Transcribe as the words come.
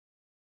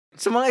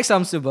Sa mga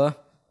exams, diba?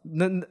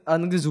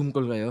 Nag-zoom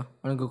call kayo?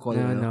 Or nag-call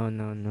kayo?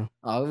 No.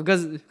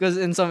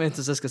 Because in some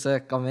instances kasi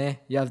kami,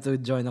 you have to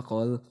join a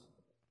call.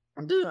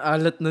 And then,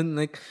 alat nun,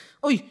 like,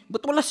 uy,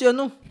 ba't wala si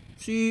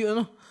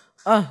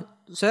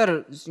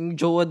sir, yung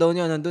jowa daw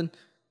niya nandun.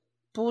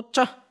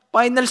 Pucha,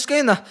 finals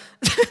kayo na.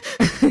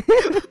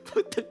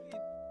 Puta.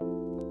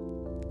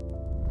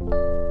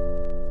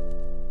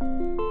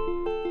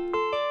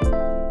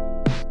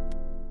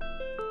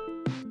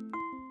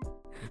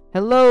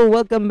 Hello,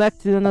 welcome back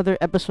to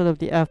another episode of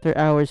the After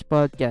Hours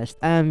podcast.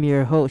 I'm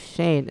your host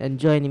Shane, and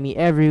joining me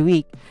every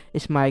week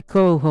is my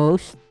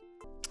co-host.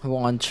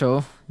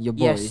 Juancho, your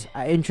boy. Yes,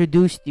 I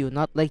introduced you,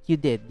 not like you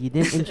did. You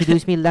didn't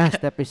introduce me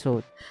last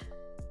episode.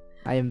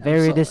 I am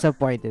very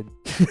disappointed.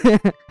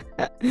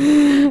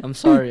 I'm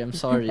sorry.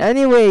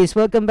 Anyways,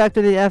 welcome back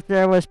to the After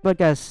Hours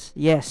podcast.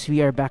 Yes, we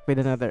are back with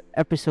another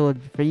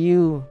episode for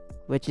you,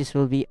 which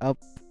will be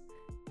up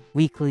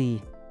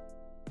weekly.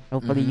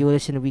 Hopefully you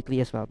listen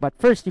weekly as well. But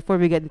first, before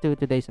we get into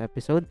today's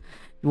episode,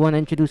 you want to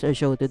introduce our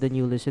show to the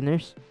new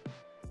listeners?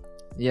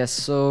 Yes,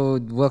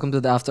 so welcome to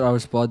the After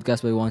Hours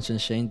podcast by Juancho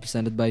and Shane,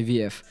 presented by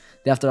VF.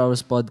 The After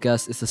Hours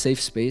podcast is a safe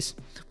space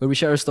where we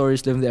share our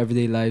stories, living the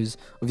everyday lives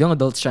of young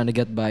adults trying to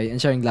get by and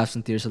sharing laughs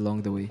and tears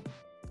along the way.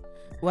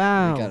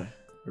 Wow. Like a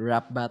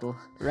rap battle.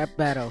 Rap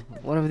battle.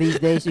 One of these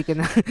days you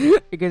can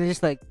you can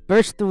just like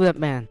burst through that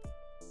man.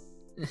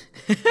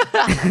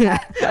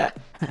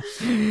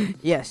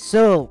 Yes,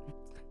 so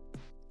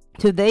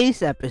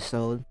today's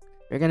episode,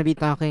 we're gonna be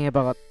talking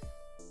about,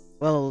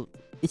 well,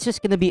 it's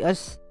just gonna be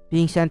us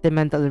being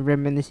sentimental and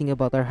reminiscing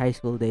about our high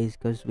school days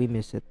because we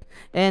miss it.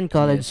 And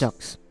college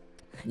sucks.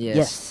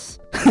 Yes.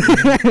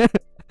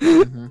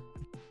 Mm-hmm.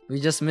 We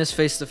just miss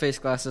face-to-face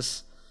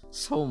classes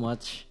so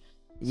much.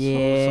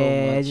 Yeah. So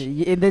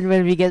much. And then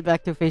when we get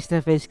back to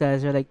face-to-face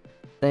class, we're like,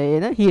 tayo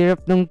na,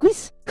 hirap ng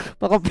quiz.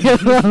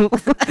 Pakapira ako.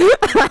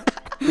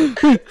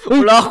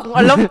 Wala akong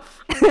alam.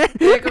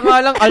 Teka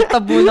nga lang,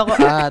 altabuna ko.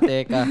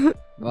 Teka.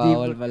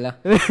 Bawal pala.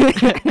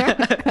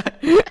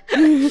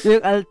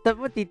 Yung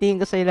altab mo, titingin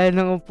ka sa ilalim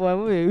ng upuan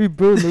mo eh. Uy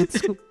bro, notes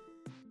ko.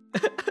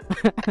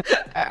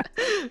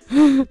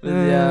 But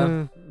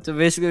yeah. So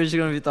basically, we're just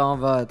gonna be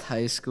talking about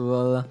high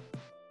school.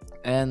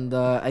 And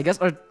I guess,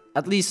 or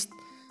at least,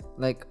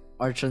 like,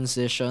 our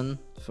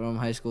transition from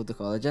high school to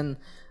college. And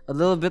a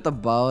little bit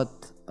about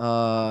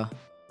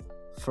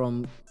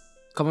from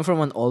coming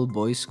from an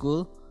all-boys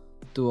school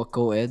to a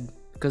co-ed.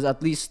 Because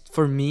at least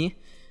for me,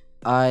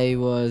 I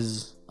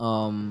was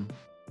in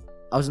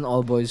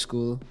all-boys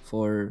school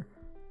for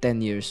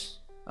 10 years.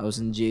 I was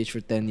in GH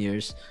for 10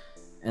 years.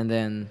 And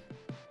then,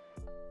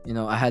 you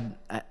know, I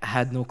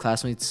had no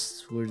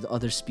classmates who were the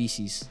other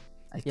species.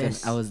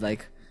 I was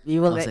like... We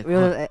will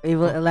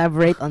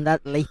elaborate on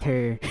that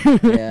later.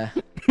 Yeah.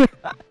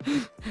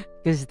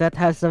 Because that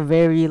has a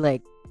very,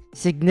 like,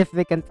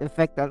 significant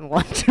effect on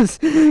one's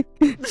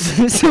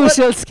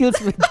social skills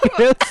with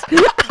girls.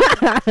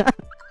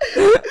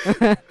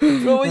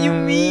 Bro, what do you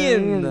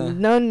mean?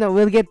 No,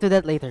 we'll get to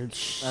that later.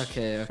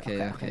 Okay.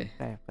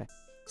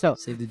 So,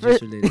 save the juice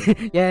for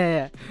later.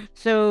 Yeah.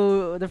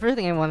 So, the first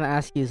thing I want to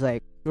ask you is,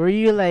 like, were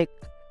you, like,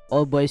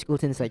 all boys school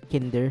since, like,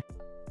 kinder?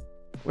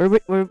 Where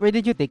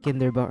did you take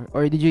kinder ba?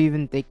 Or did you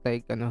even take,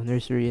 like,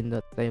 nursery in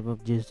that type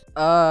of jizz?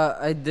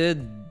 I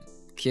did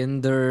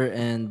kinder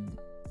and...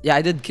 Yeah,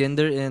 I did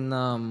kinder in,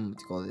 what do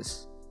you call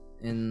this?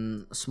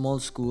 In a small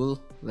school,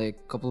 like,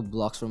 a couple of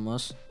blocks from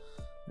us.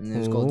 And it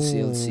was called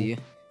CLC.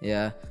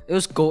 Yeah. It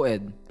was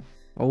co-ed.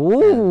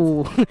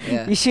 Oh!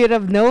 Yeah. You should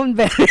have known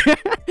better.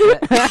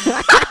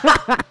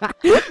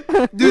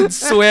 Dude,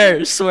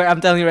 swear.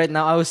 I'm telling you right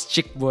now, I was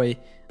chick boy.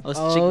 I was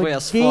chick boy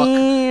as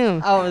damn.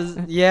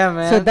 fuck. Yeah,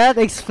 man. So that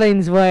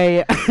explains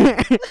why.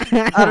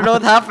 I don't know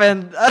what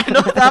happened.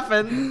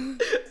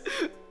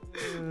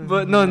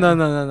 But no.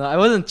 I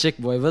wasn't chick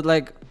boy, but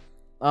like,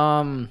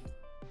 I don't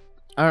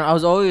know, I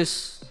was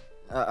always,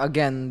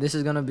 again, this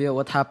is gonna be a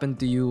what happened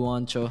to you,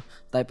 Juancho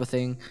type of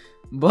thing.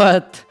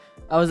 But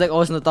I was like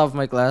always in the top of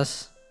my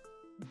class.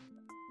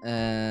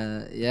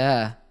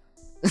 Yeah.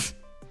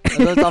 I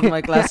was on top of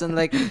my class and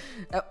like,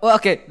 well,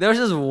 okay, there was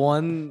this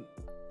one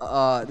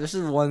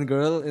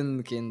girl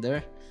in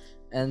kinder,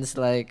 and it's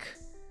like,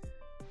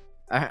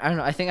 I don't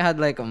know, I think I had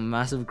like a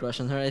massive crush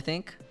on her. I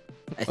think.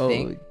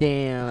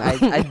 Damn.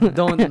 I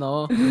don't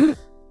know.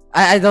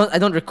 I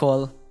don't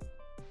recall.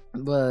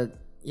 But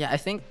yeah, I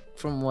think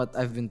from what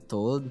I've been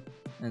told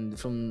and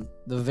from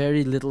the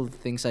very little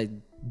things I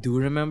do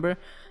remember,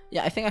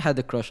 yeah, I think I had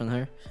a crush on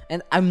her.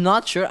 And I'm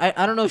not sure. I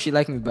don't know if she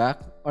liked me back,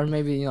 or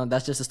maybe, you know,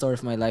 that's just the story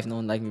of my life. No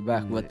one liked me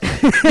back, but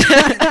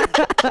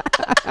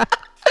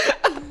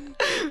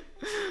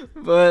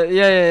but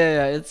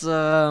yeah. It's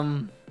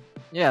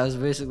yeah, it's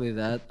basically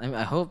that. I mean,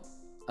 I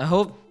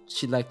hope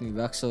she liked me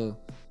back, so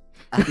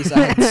at least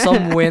I had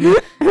some win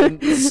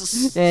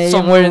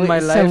somewhere in my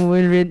life.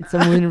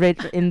 Some win rate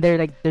in there,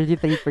 like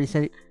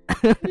 33%.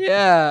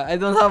 Yeah, I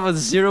don't have a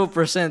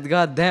 0%.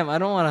 God damn, I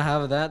don't want to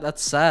have that.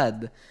 That's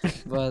sad.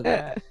 But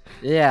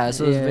yeah,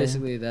 so it's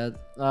basically that.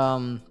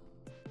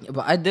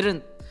 But I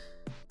didn't,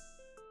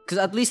 because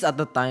at least at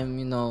the time,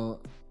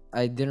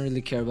 I didn't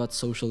really care about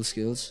social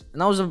skills, and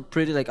I was a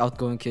pretty like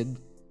outgoing kid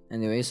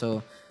anyway,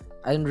 so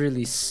I didn't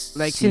really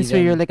Like see since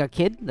you're them. like a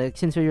kid, like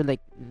since you're like,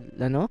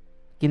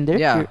 kinder.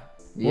 Yeah,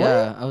 You're-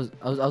 yeah, I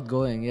was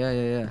outgoing.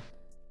 Yeah.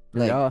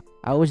 Like, yeah,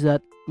 I was that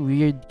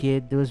weird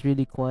kid that was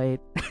really quiet,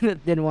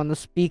 that didn't want to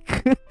speak.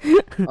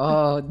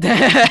 oh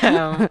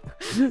damn.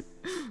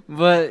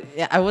 But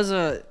yeah, I was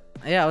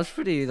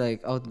pretty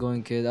like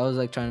outgoing kid. I was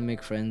like trying to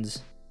make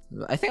friends.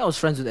 I think I was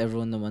friends with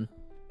everyone naman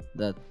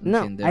that in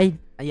No, kinder.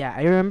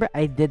 I remember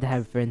I did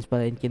have friends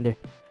pala in kinder.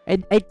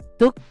 I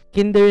took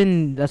kinder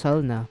in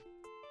Lasal na.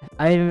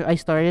 I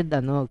started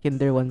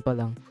kinder 1 pa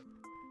lang.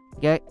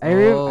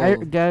 Oh.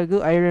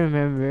 Gago, I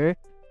remember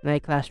my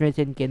classmates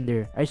in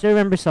kinder. I still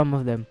remember some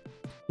of them.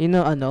 You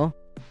know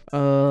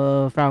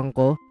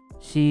Franco,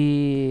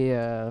 si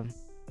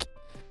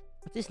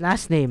what's his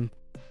last name?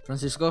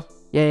 Francisco?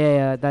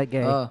 Yeah, that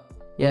guy. Oh.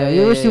 Yeah,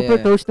 we were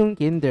super close nung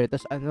kinder.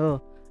 Tas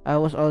I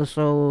was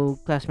also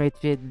classmates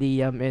with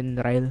Liam and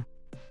Ryle.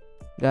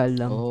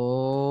 Galang.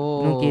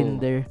 Nung Oh.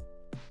 kinder.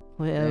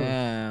 Well.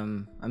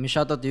 Damn. I mean,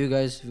 shout out to you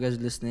guys if you guys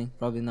are listening.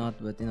 Probably not,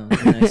 but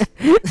it's nice.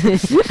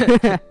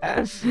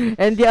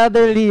 And the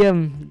other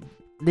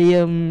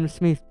Liam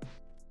Smith.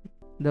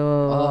 The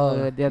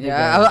other yeah.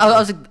 guy. I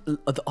was like,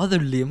 the other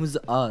Liam was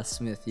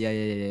Smith. Yeah.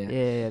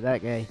 Yeah,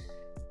 that guy.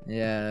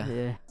 Yeah.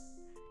 Yeah.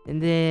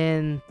 And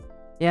then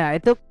I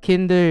took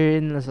kinder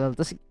in Lasal.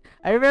 Tas,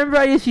 I remember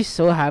I used to be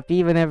so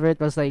happy whenever it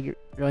was like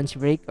lunch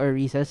break or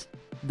recess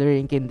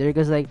during kinder,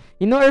 because like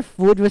our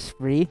food was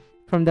free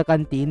from the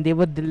canteen. They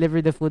would deliver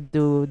the food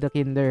to the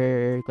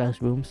kinder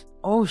classrooms.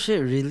 Oh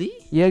shit! Really?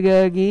 Yeah,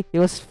 gagi. It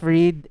was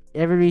free.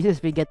 Every recess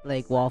we get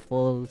like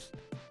waffles,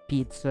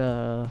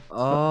 pizza.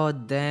 Oh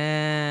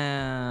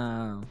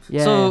damn.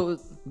 Yeah.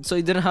 So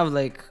you didn't have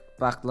like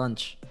packed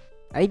lunch?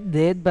 I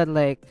did, but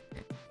like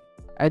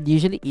I'd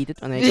usually eat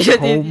it when I Yeah, get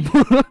home.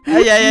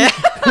 Yeah.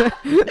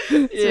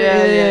 So,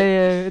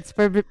 yeah. It's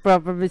probably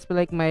it's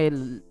like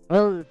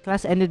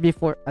class ended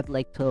before at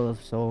like 12,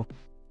 so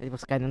it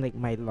was kind of like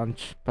my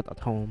lunch but at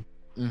home.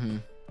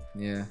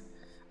 Yeah.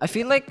 I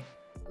feel like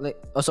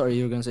oh sorry,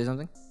 you were gonna say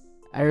something?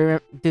 I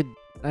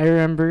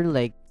remember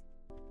like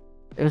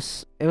it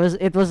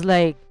was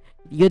like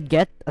you'd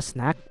get a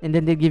snack and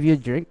then they'd give you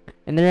a drink.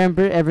 And I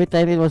remember every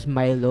time it was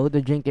Milo,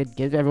 the drink they'd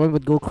give, everyone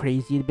would go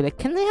crazy. They'd be like,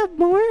 "Can I have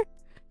more?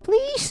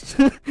 Please?"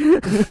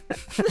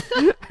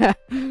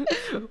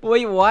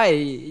 Wait, why?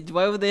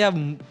 Why would they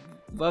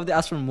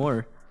ask for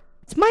more?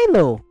 It's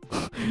Milo.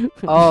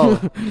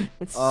 Oh.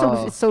 It's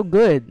Oh. so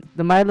good.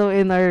 The Milo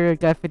in our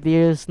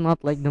cafeteria is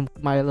not like the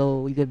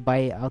Milo you could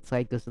buy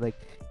outside, because like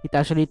it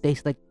actually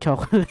tastes like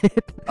chocolate.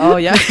 Oh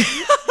yeah.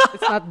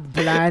 It's not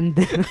bland.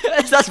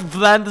 It's not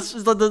bland.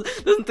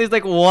 Doesn't taste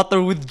like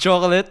water with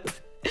chocolate.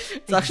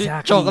 It's actually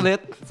Exactly.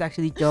 chocolate. It's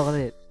actually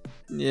chocolate.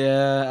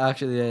 Yeah,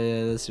 actually,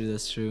 yeah,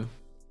 that's true.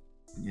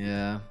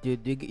 Yeah.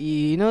 Dude,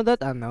 you know that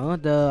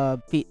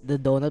the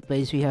donut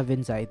place we have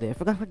inside there. I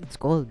forgot what it's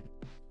called.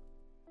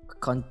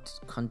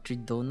 Country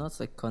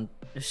donuts, like or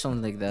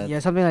something like that. Yeah,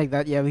 something like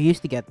that. Yeah, we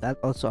used to get that.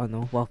 Also,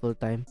 waffle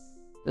time.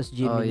 That's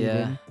Jimmy. Oh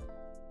yeah.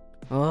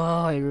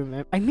 Oh, I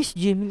remember. I miss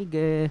Jimmy.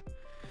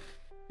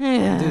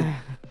 Yeah.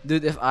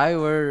 Dude, if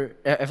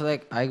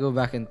like I go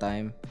back in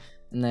time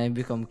and I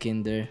become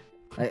kinder,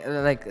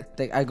 like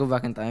I go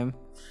back in time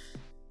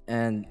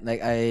and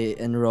like I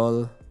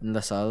enroll in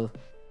LaSalle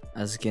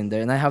as kinder,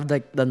 and I have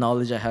like the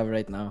knowledge I have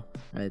right now,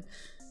 right?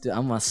 Dude,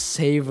 I'm gonna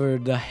savor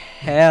the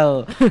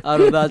hell out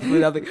of that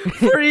food. I'm like,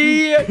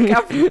 free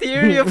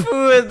cafeteria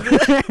food.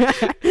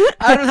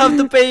 I don't have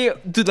to pay,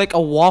 dude. Like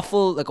a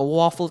waffle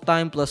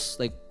time plus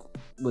like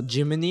what,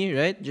 Jiminy,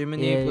 right?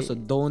 Jiminy Yeah. plus a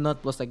donut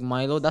plus like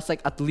Milo. That's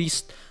like at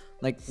least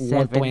like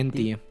 70.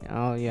 120.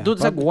 Oh yeah. Dude,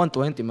 it's like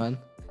 120, man.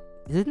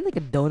 Isn't like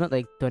a donut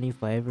like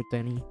 25 or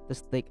 20?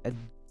 Just like a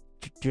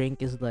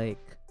drink is like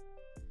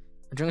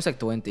A drink is like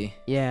 20.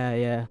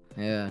 yeah.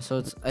 Yeah, so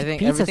it's I think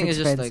Pizza's everything is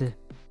just like expensive.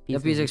 the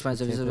pizza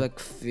expensive. It's like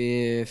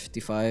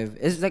 55.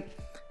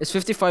 It's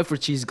 55 for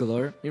cheese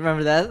galore. You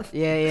remember that?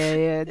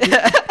 Yeah.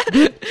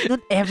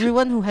 Dude,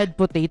 everyone who had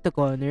potato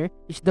corner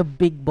is the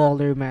big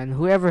baller, man.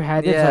 Whoever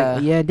had it's Yeah.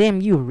 like, yeah,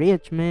 damn, you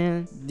rich,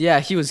 man. Yeah,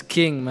 he was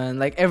king, man.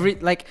 Like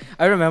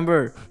I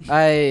remember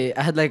I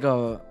had like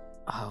a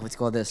what's it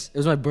called this? It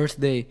was my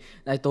birthday.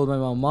 And I told my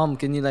mom,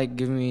 can you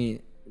give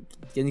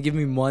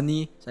me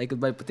money so I could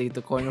buy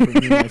potato corn for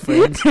me and my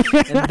friends?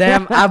 And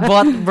damn, I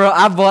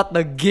bought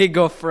the gig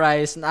of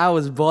fries and I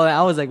was balling.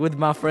 I was like with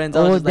my friends.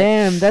 I Oh was just like,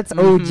 damn, that's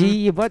OG. mhm.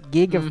 You bought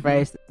Giga Mhm.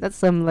 Fries. That's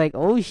some like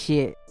oh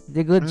shit.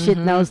 The good shit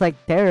now Mhm. is like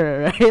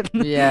terror, right?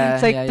 yeah,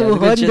 It's like yeah, the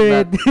good shit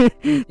 200.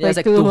 Yeah, it's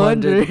like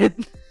 200.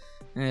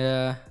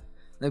 yeah.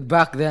 Like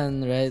back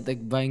then, right?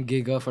 Like buying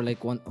Giga for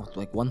like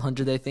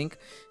 100, I think.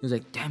 He was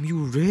like, damn,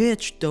 you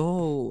rich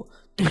though.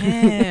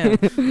 Damn.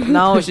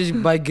 Now it's just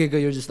buy Giga,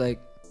 you're just like,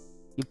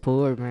 You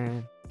poor,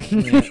 man.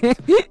 yeah,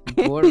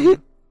 poor.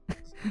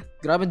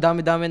 Grabe,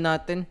 dami-dami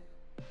natin.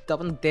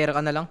 Dapat nagtera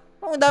ka na lang.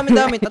 Oh,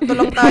 dami-dami. Tatlo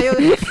lang tayo.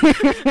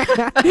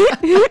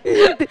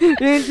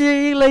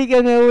 yung like,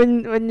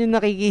 when yung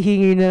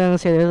nakikihingi na lang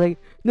sila, like,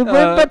 no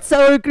ba, ba't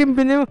sour cream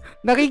mo?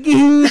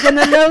 Nakikihingi ka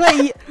na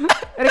lang,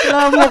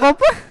 reklamo ka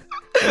pa.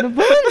 Ano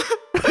ba?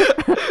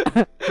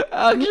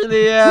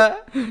 Actually,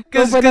 yeah.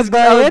 Cause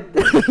bayad?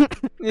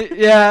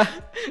 Yeah.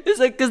 It's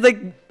like, cause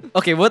like,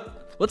 okay, what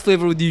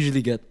flavor would you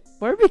usually get?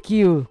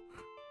 Barbecue.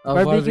 Oh,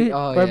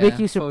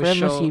 Barbecue yeah.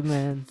 supremacy,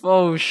 man.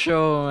 For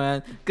sure,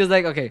 man. Cause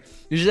like, okay,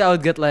 usually I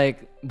would get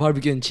like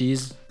barbecue and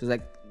cheese. Cause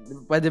like,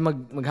 pwede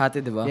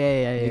maghati, diba?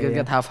 Yeah. You could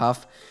get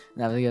half.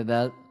 And I would get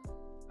that.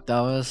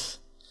 That was,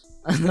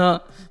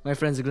 my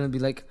friends are gonna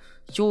be like,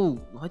 yo,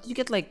 why did you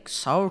get like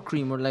sour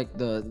cream or like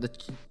the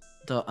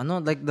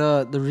like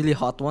the really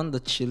hot one,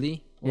 the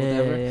chili, or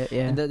whatever.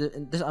 Yeah. And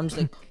I'm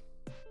just like,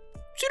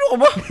 sino ka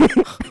ba?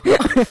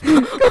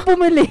 Ikaw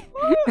bumili.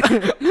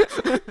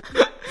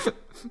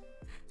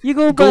 You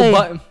go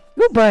buy.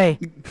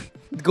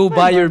 Go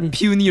buy your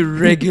puny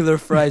regular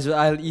fries.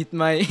 I'll eat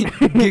my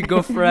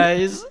giga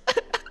fries.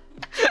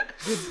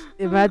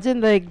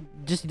 Imagine like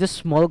just the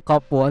small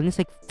cup one. It's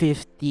like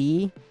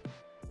 50.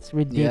 It's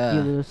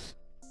ridiculous.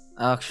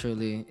 Yeah.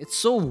 Actually, it's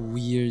so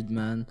weird,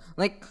 man.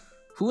 Like,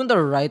 who in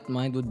their right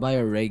mind would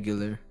buy a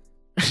regular?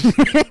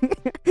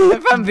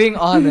 If I'm being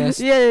honest.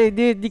 Yeah,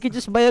 dude, you could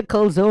just buy a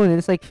calzone and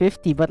it's like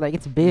 50, but like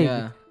it's big.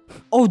 Yeah.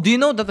 Oh, do you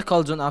know that the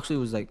calzone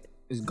actually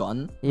is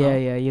gone? Yeah,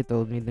 you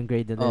told me in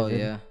grade 11. Oh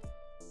yeah.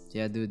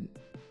 Yeah, dude.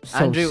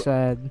 So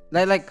sad.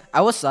 Like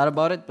I was sad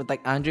about it, but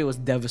like Andre was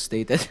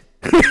devastated.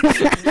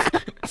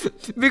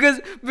 because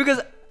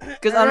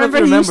I don't know if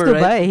you remember, he used to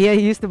right? buy. Yeah,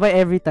 he used to buy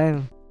every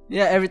time.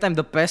 Yeah, every time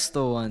the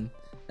pesto one.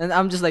 And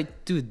I'm just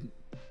like, dude,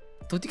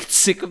 don't you get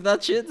sick of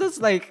that shit?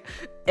 That's like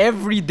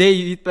every day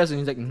you eat pesto.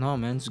 And he's like, no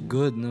man, it's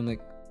good. And I'm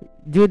like,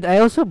 dude, I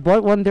also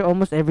bought one there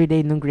almost every day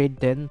in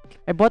grade 10.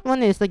 I bought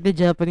one, it's like the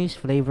Japanese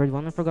flavored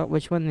one. I forgot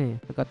which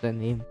one forgot the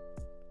name.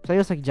 So it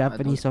was like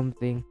Japanese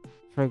something.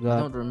 Forgot.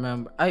 I don't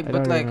remember. I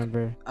don't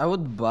remember. I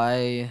would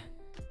buy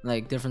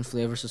like different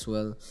flavors as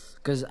well.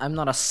 Because I'm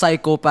not a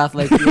psychopath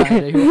like you,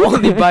 Andre, who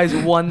only buys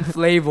one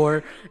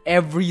flavor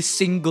every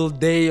single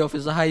day of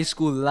his high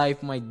school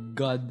life. My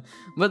God.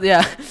 But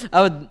yeah,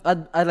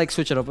 I'd like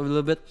switch it up a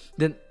little bit.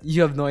 Then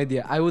you have no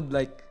idea. I would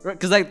like,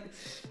 because right,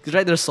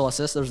 there's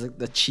sauces. There's like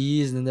the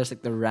cheese, and then there's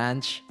like the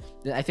ranch.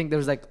 Then I think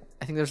there's like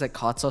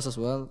hot sauce as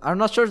well. I'm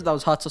not sure if that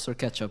was hot sauce or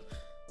ketchup.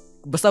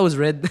 But that was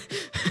red.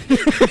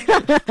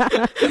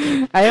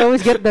 I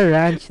always get the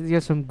ranch.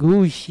 There's some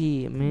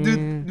gushy, man.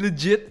 Dude,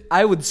 legit,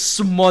 I would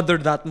smother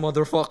that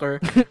motherfucker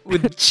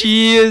with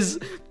cheese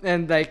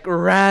and like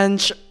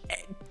ranch.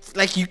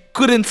 Like you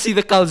couldn't see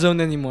the calzone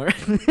anymore.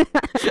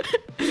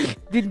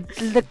 Dude,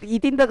 like,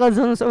 eating the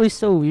calzone is always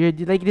so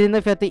weird. Like, you didn't know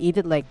if you had to eat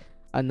it like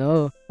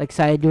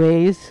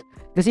sideways.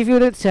 Because if you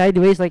eat it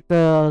sideways, like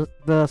the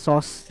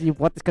sauce,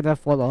 it's gonna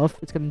fall off.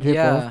 It's gonna drip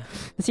off.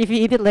 Because if you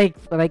eat it like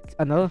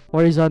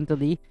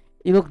horizontally,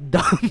 you look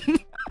dumb.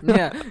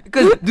 Yeah,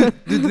 because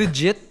dude,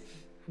 legit,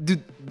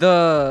 dude,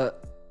 the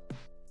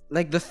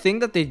thing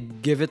that they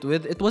give it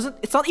with,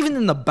 it's not even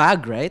in the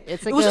bag, right?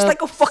 It's like it was just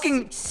like a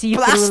fucking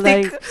see-through,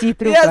 plastic. like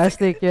see-through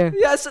plastic, yeah.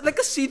 Yeah, it's like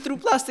a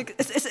see-through plastic.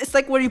 It's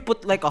like where you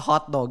put like a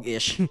hot dog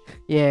ish.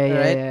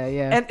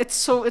 Yeah. And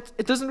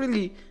it doesn't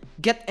really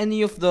get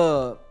any of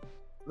the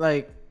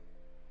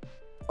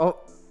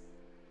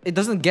it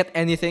doesn't get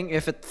anything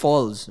if it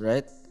falls,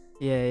 right?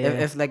 Yeah.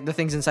 If like the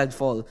things inside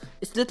fall,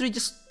 it's literally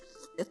just.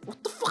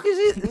 What the fuck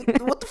is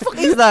it? What the fuck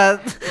is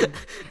that?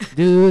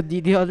 Dude,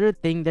 the other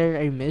thing there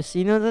I miss,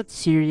 you know that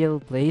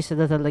cereal place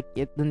that had like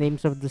the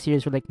names of the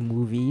cereals were like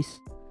movies.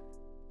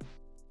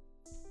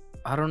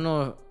 I don't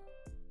know.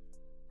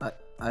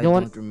 I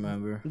don't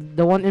remember.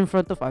 The one in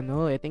front of I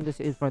think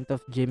this is in front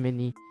of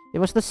Jiminy. It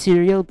was the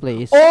cereal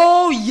place.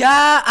 Oh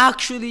yeah,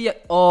 actually. Yeah.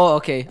 Oh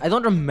okay. I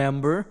don't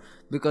remember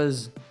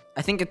because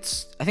I think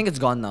it's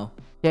gone now.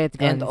 Yeah, it's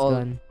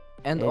gone.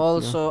 And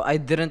also, I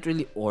didn't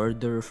really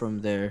order from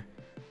there.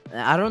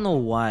 I don't know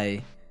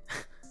why.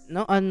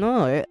 No,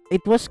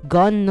 it was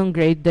gone nung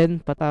grade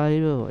 10 pa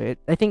tayo.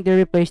 I think they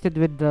replaced it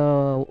with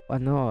the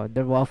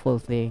waffle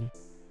thing.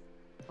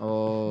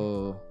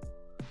 Oh.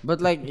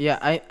 But like, yeah,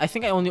 I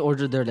think I only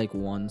ordered there like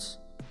once.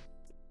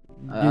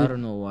 I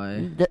don't know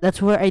why.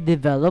 That's where I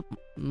developed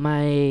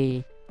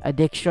my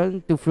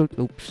addiction to Fruit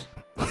Loops.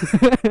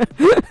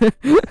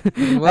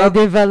 I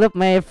developed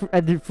my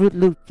Fruit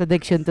Loops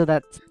addiction to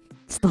that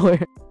store.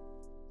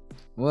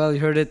 Well, you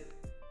heard it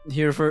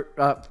here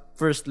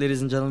first,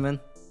 ladies and gentlemen.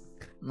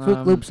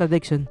 Fruit Loops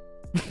addiction.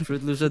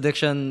 Fruit Loops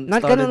addiction.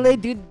 Not gonna lie,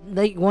 dude.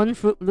 Like one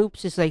Fruit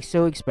Loops is like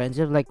so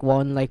expensive. Like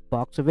one like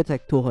box of it's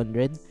like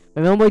 200.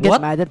 My mom would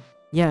get mad at.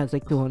 Yeah, it's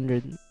like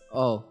 200.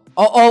 Oh,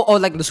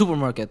 like the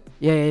supermarket.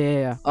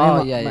 Yeah.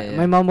 Yeah.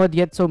 My mom would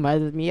get so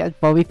mad at me. I'd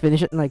probably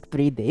finish it in like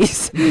 3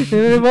 days.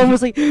 My mom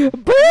was like,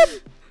 "But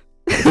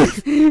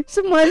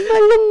sa mahal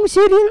lang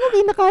cereal mo,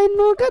 kinakain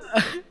mo agad."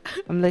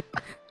 I'm like,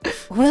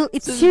 well,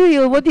 it's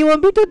cereal. What do you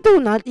want me to do?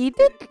 Not eat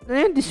it?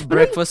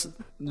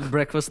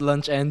 breakfast,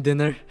 lunch, and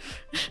dinner.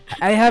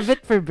 I have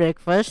it for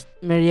breakfast,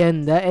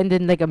 merienda, and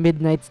then like a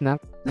midnight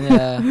snack.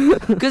 Yeah.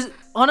 Because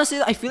honestly,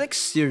 I feel like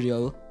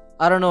cereal.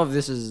 I don't know if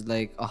this is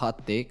like a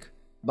hot take,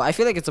 but I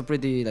feel like it's a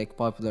pretty like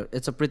popular.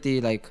 It's a pretty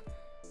like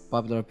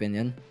popular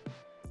opinion.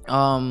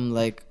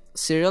 Like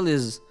cereal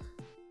is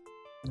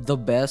the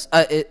best.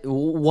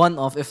 One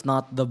of, if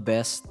not the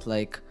best,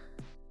 like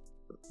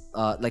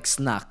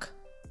snack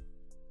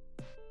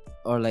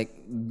or like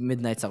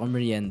midnight snack or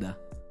merienda.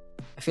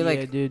 I feel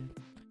like dude,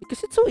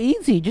 because it's so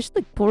easy. Just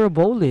like pour a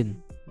bowl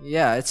in.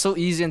 yeah, it's so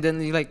easy, and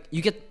then you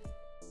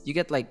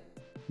get like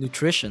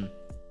nutrition.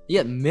 You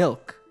get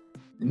milk.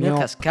 Milk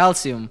has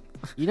calcium.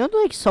 You know,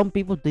 like some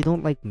people they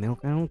don't like milk.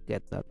 I don't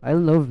get that. I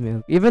love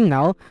milk. Even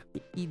now,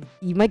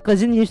 my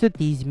cousin used to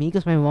tease me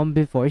because my mom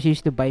before she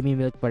used to buy me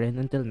milk pa rin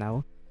until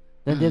now.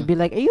 Then they'll be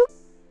like,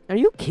 "Are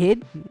you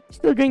kid?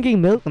 Still drinking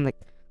milk?" I'm like,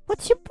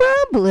 "What's your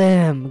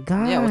problem,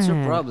 God?" Yeah, what's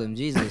your problem,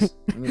 Jesus?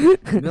 I mean,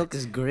 milk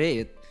is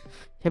great.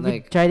 Have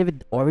you Like- tried it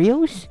with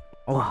Oreos?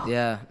 Oh,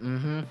 Yeah.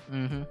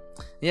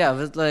 Yeah,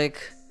 but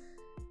like,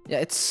 yeah,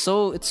 it's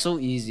so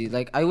easy.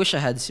 Like, I wish I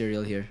had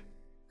cereal here,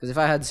 because if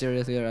I had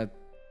cereal here,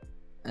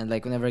 and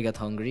like whenever I get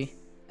hungry,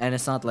 and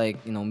it's not like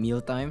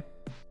mealtime,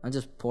 I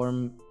just pour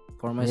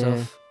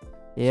myself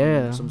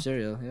yeah. some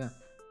cereal. Yeah.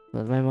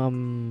 But my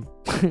mom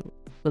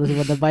doesn't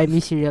want to buy me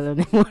cereal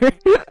anymore.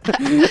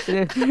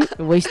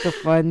 Waste of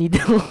money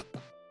though.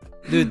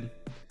 Dude,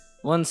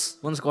 once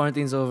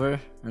quarantine's over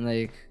and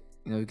like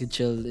we could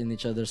chill in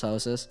each other's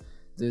houses,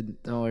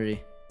 dude, don't worry.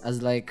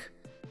 As like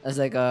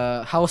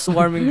a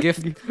housewarming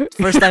gift,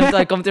 first time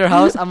I come to your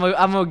house, I'm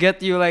gonna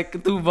get you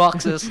like 2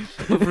 boxes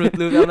of Fruit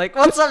Loops. I'm like,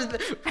 what's up,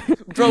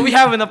 bro? We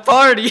having a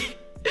party.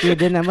 Dude,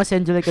 then I must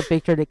send you like a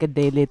picture like a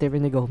day later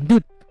when you go,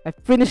 dude, I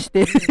finished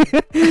it.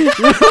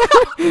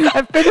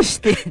 I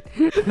finished it.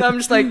 And I'm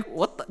just like,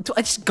 what? Dude,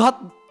 I just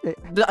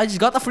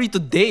got a free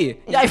today.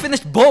 Yeah, I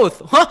finished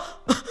both. Huh?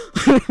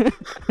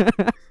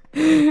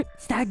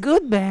 It's that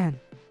good, man.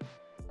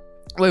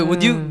 Wait,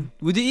 would you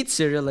eat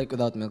cereal like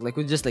without milk? Like,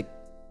 would you just like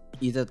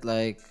eat it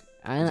like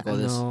I Let's call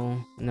this.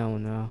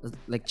 no.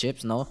 like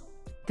chips? No.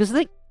 Cause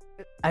like,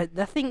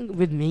 the thing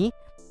with me,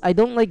 I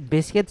don't like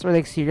biscuits or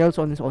like cereals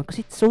on its own because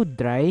it's so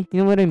dry.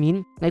 You know what I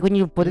mean? Like when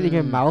you put it in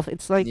your Mm. mouth,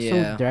 it's like so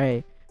Yeah.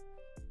 dry.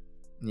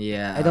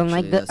 Yeah. I don't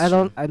like actually, the that's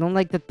true. I don't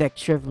like the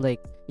texture of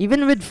like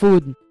even with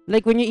food.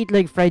 Like when you eat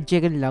like fried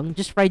chicken lang,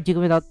 just fried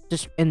chicken without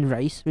and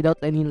rice without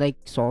any like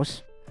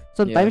sauce.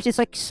 Sometimes it's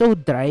like so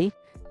dry.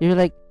 You're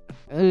like,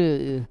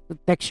 the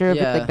texture of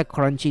it, Yeah. like the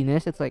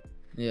crunchiness. It's like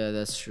Yeah,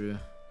 that's true.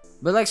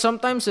 But like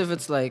sometimes if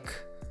it's like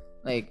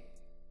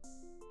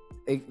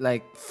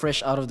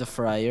fresh out of the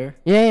fryer.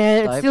 yeah,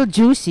 it's Type. still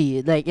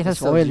juicy. Like it It's has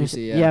still oil.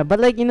 juicy, yeah. yeah. But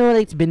like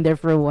like it's been there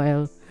for a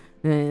while.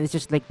 It's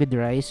just like with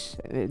rice.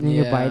 Then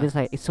you bite Yeah. it's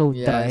like it's so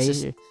Yeah, dry. it's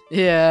just-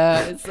 Yeah,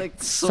 it's like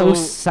so so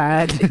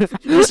sad.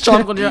 just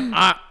chomp on your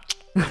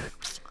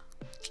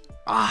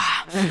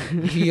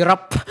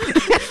hirap.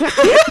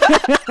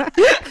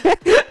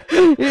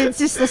 It's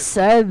just a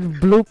sad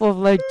bloop of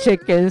like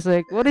chicken. It's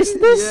like, what is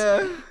this?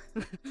 Yeah.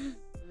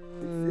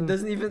 It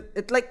doesn't even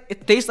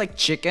it tastes like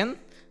chicken,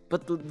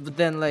 but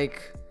then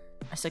like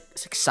it's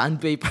like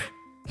sandpaper.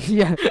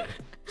 Yeah.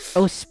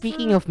 Oh,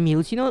 speaking of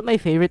meals, you know what my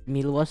favorite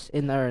meal was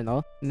in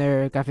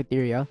our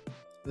cafeteria?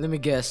 Let me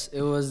guess.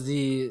 It was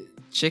the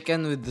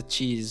chicken with the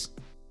cheese.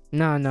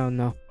 No.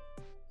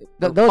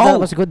 That Oh!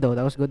 was good though.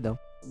 That was good though.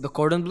 The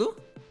cordon bleu?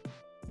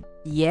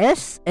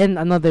 Yes, and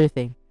another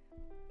thing.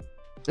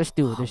 There's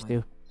two. Oh There's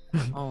my- two.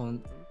 Oh,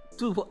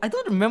 dude, I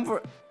don't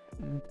remember.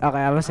 Okay,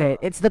 I will say it.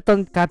 It's the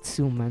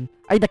tonkatsu, man.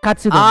 Ay, the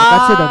katsudon.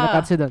 Ah! The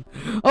katsudon.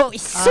 Oh,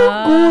 it's so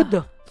Ah.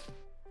 good.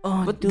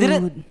 Oh, But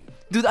dude.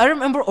 Dude, I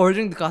remember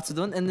ordering the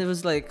katsudon and it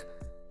was like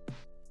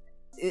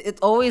it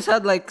always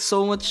had like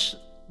so much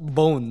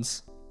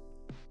bones.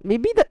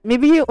 Maybe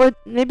you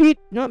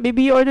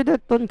ordered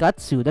the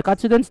tonkatsu. The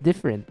katsudon's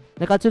different.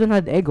 The katsudon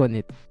had egg on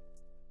it.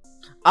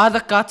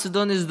 The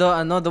katsudon is the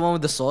one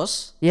with the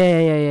sauce.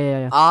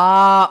 Yeah.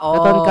 Ah, The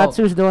oh.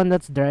 tonkatsu is the one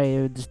that's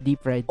dry, just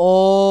deep fried.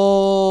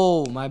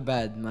 Oh, my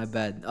bad.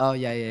 Oh,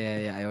 yeah.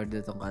 I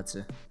ordered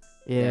tonkatsu.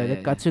 Yeah, the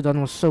yeah.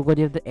 katsudon was so good.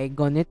 You have the egg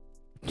on it.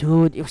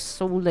 Dude, it was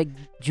so like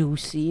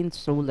juicy and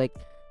so like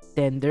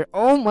tender.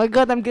 Oh my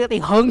god, I'm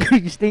getting hungry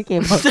just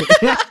thinking about it.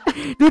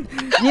 Dude,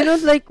 you know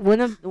like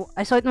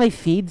I saw it in my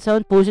feed.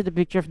 Someone posted a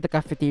picture of the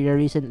cafeteria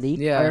recently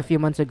Yeah. or a few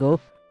months ago.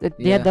 That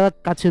they had the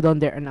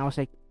katsudon there and I was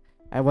like,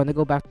 I want to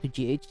go back to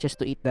GH just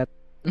to eat that.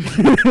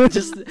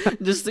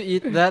 just to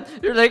eat that.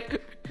 You're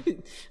like,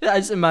 I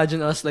just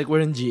imagine us like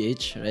we're in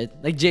GH, right?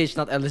 Like GH,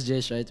 not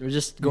LSJH, right? We're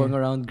just going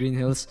around Green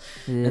Hills,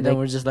 and then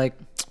we're just like,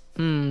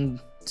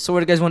 so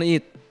where do you guys want to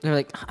eat? They're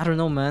like, I don't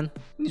know, man.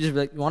 You just be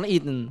like, you want to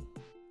eat in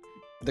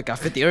the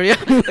cafeteria?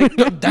 Like,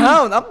 I'm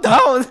down.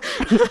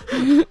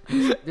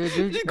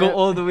 Just go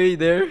all the way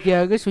there.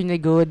 Yeah, because when I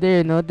go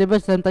there,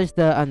 diba sometimes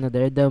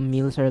the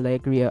meals are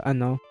like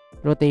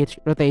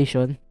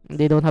rotation.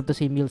 They don't have the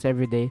same meals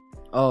every day.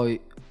 Oh,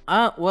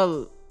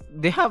 well,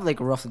 they have like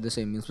roughly the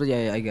same meals, but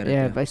yeah, I get it.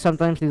 Yeah, but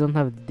sometimes they don't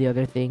have the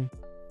other thing.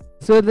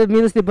 So the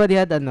meals diba they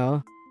had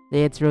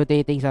it's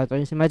rotating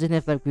sometimes. Imagine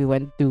if like we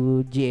went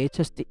to GH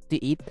just to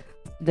eat.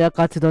 The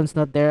katsudon's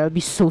not there. I'll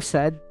be so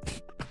sad.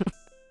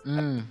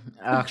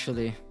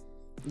 Actually,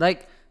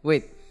 like,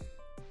 wait,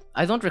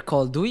 I don't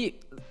recall. Do we?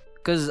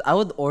 Because I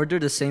would order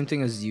the same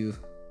thing as you,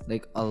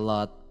 like a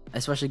lot,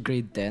 especially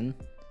grade 10.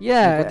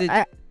 Yeah, Like, what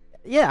did-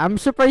 I'm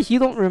surprised you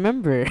don't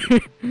remember.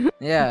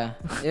 Yeah.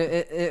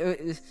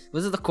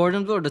 Was it the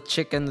cordon bleu or the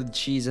chicken with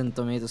cheese and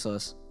tomato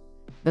sauce?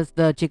 That's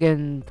the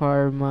chicken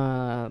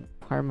parmesan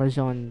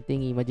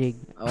thingy majig.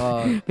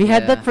 Oh, We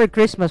had that yeah. for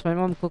Christmas. My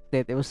mom cooked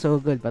it. It was so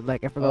good, but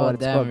like I forgot Oh, what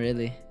it's damn, called.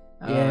 really?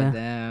 Oh, Yeah.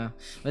 damn.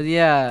 But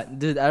yeah,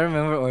 dude, I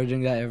remember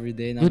ordering that every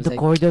day. And I Dude, was the like,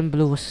 cordon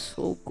bleu was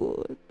so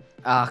good.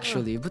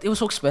 actually, but it was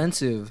so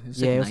expensive. It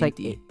was Yeah, like it was like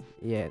 90.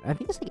 Yeah, I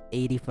think it's like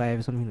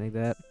 85 something like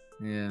that.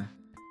 Yeah.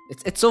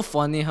 It's so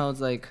funny how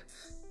it's like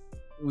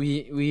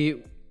we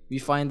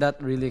find that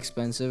really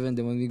expensive, and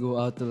then when we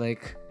go out to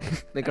like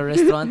a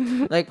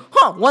restaurant, like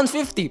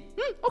 150.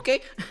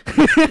 Okay.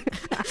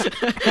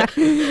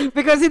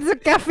 Because it's a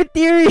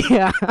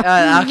cafeteria.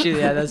 Actually,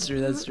 yeah, that's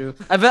true. That's true.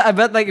 I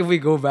bet like if we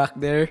go back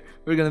there,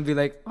 we're gonna be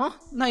like,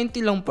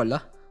 90 lang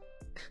pala.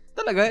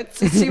 Talaga, it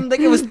seemed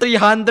like it was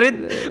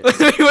 300 when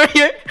we were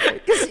here.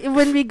 Because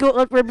when we go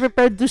out, we're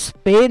prepared to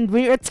spend.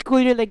 When you're at school,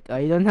 you're like,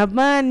 I don't have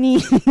money.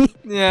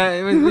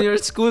 Yeah, when you're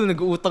at school,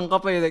 nag-uutang ka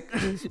pa. Like,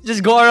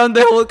 just go around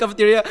the whole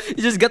cafeteria.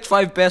 You just get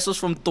 5 pesos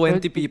from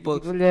 20 people.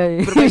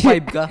 Wala eh. Pero may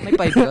 5 ka. May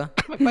 5 ka.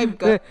 May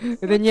 5 ka.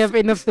 And then you have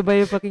enough to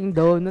buy a fucking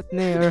donut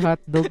na or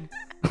hot dog.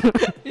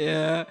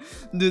 Yeah.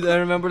 Dude, I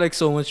remember like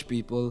so much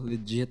people.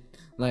 Legit.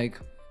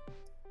 Like,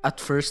 at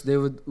first, they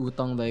would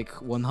utang like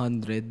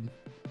 100.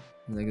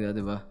 Like that,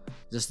 diba?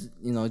 Just,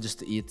 just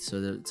to eat.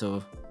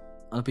 So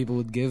other people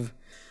would give.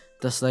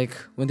 That's like,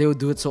 when they would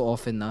do it so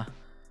often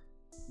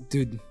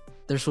dude,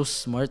 they're so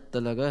smart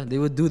talaga. They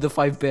would do the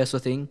 5 peso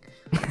thing.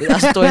 They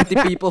ask 20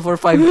 people for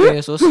 5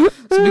 pesos. So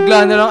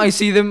bigla na lang, I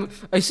see them,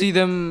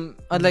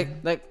 like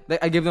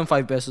I give them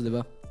 5 pesos,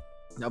 diba?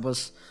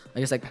 Tapos,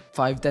 I guess like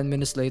 5-10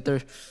 minutes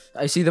later,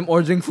 I see them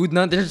ordering food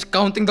na. They're just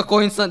counting the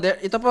coins na.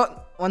 Ito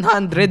pa,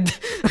 100.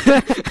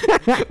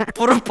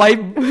 Puro 5.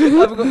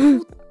 Sabi ko,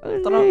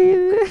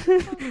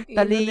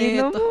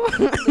 Talino mo.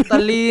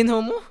 Talino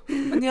mo.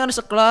 Ano yan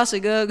sa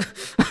klase, gag?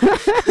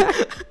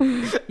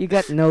 You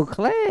got no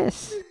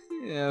class.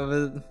 Yeah,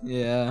 but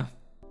yeah,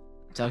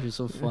 it's actually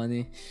so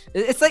funny.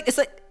 It's as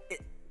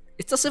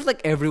if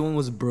like everyone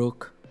was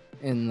broke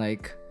in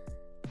like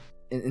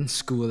in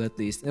school at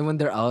least, and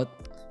when they're out,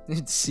 you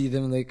see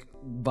them like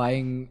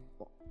buying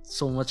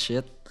so much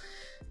shit,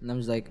 and I'm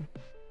just like,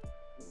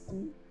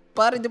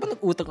 pare, di ba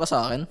nag-utang ka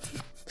sa akin?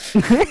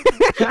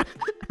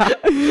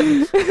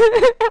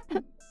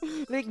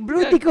 Like,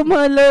 bro, di ko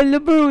maalala,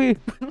 bro eh.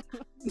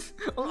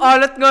 Ang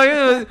alat nga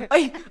yun.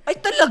 Ay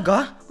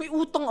talaga? May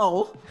utang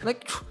ako?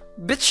 Like,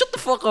 bitch, shut the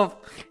fuck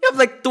up. You have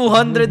like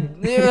 200,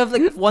 you have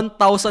like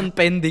 1,000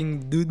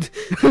 pending, dude.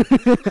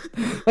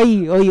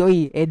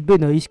 Oy,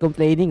 Edwin, he's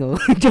complaining,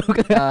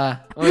 Joke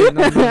lang.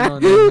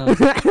 No.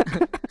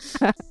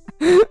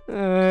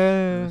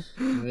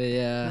 But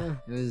yeah,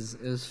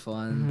 it was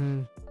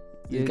fun.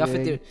 Yeah,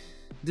 Cafeteria,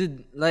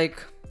 dude, like,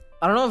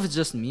 I don't know if it's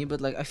just me, but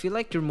like I feel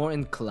like you're more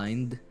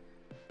inclined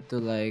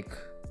to like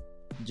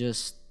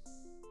just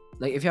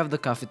like if you have the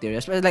cafeteria,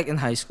 especially like in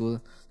high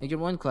school, like you're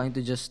more inclined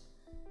to just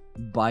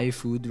buy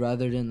food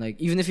rather than like,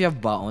 even if you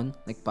have baon,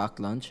 like packed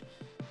lunch,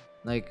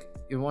 like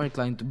you're more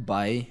inclined to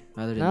buy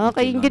rather than eat your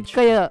Nakakaingit lunch.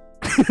 kaya.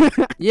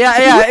 Yeah.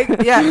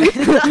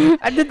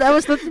 I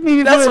was not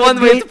maybe That's before, one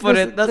like, way grade- to put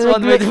it. That's like,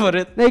 one way to put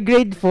it. Like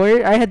grade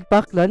 4, I had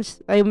packed lunch.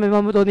 My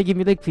mom would only give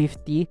me like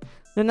 50.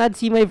 Then I'd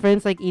see my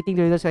friends like eating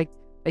their lunch, like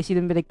I see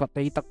them be like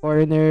potato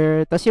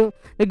corner. Tas yung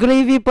the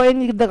gravy pa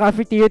in the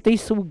cafeteria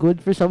tastes so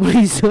good for some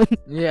reason.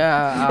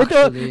 Yeah, It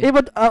actually.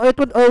 would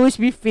always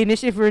be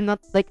finished if we're not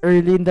like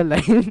early in the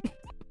line.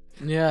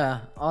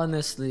 Yeah,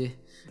 honestly.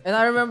 And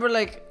I remember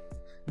like,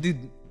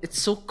 dude, it's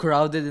so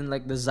crowded in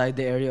like the Zaide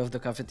area of the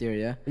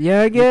cafeteria.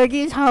 Yeah,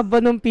 it's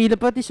haba ng pila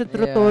pati sa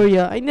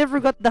Trattoria. I never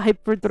got the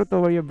hype for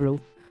Trattoria, bro.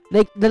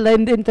 Like the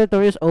line in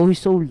Trattoria is always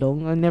so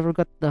long. I never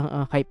got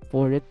the hype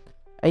for it.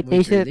 I Wait,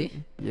 tasted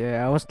really?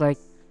 Yeah, I was like,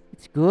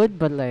 it's good,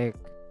 but like,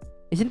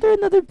 isn't there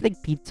another like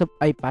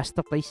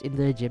pasta place in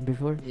the gym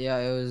before? Yeah,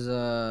 it was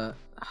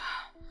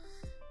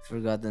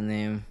forgot the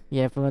name.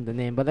 Yeah, I forgot the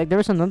name, but like there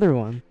was another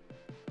one.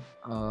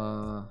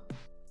 I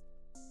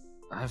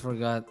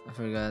forgot.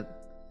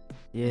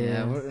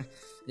 Yeah. We're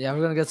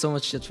gonna get so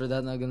much shit for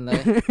that, not gonna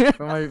lie.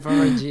 from our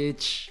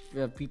GH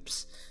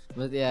peeps.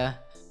 But yeah.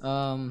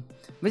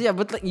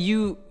 But like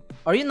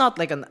are you not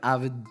like an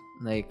avid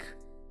like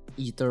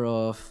eater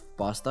of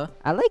pasta?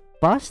 I like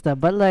pasta,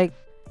 but like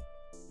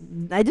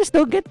I just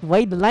don't get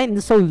why the line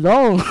is so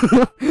long.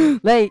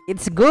 Like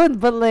it's good,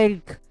 but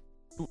like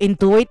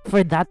into it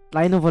for that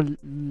line of a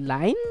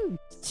line?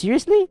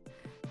 Seriously?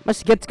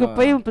 Mas gets ko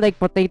pa yung like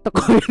potato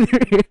corner.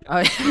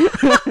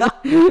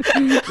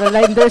 The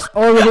line there's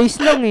always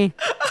long eh.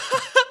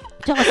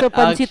 Tsaka sa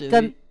pancit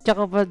Actually.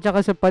 tsaka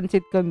sa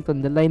pancit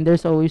canton, the line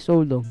there's always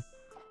so long.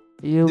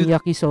 Yung Dude.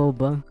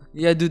 yakisoba.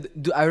 Yeah, dude.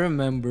 I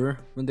remember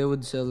when they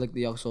would sell like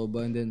the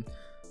yakisoba, and then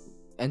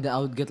I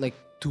would get like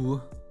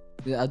two.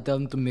 Then I'd tell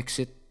them to mix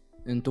it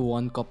into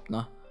one cup.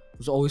 Na it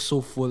was always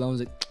so full. I was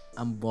like,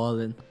 I'm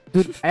balling.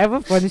 Dude, I have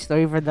a funny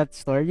story for that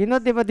store. You know,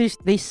 diba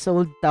they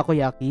sold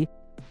takoyaki?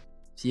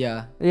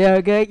 Yeah.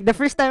 Yeah, okay. The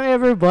first time I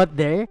ever bought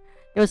there,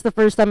 it was the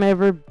first time I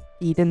ever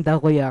eaten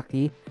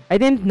takoyaki. I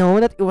didn't know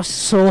that it was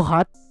so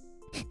hot.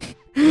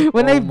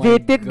 When Oh I my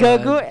bit it,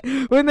 God. gago,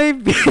 when I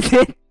bit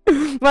it,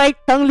 my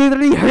tongue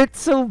literally hurt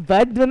so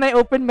bad when I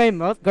opened my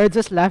mouth. Guards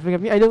was laughing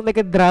at me. I looked like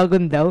a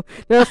dragon daw.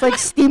 There was like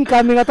steam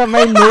coming out of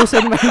my nose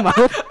and my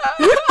mouth.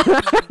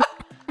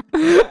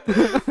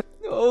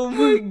 Oh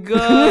my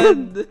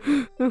god.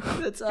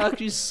 That's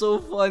actually so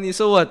funny.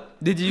 So what?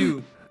 Did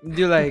you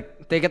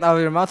like take it out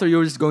of your mouth, or you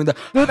were just going to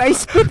Dude, I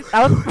spit it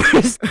out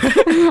first.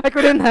 I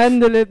couldn't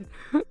handle it.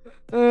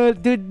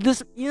 Dude,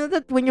 this, you know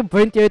that when you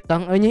burnt your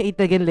tongue when you eat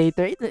again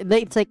later,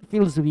 it's like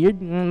feels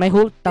weird. My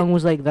whole tongue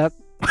was like that.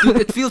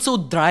 Dude, it feels so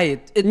dry.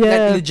 It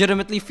Yeah. like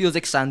legitimately feels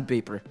like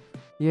sandpaper.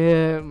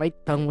 Yeah, my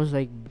tongue was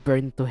like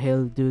burned to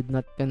hell, dude.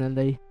 Not gonna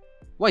lie.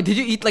 Why did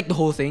you eat like the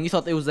whole thing? You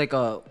thought it was like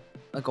a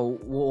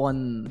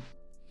one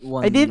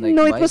I didn't like,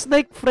 know it bite? was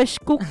like fresh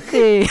cooked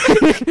eh.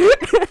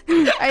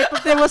 I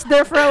thought it was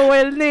there for a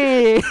while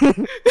eh.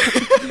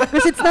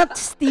 Because it's not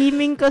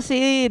steaming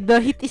kasi. The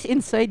heat is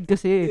inside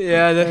kasi.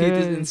 Yeah, the heat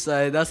is Uh,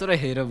 inside. That's what I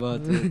hate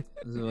about it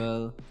as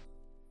well.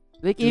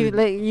 Like Dude.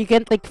 you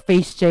can't like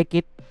face check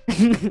it.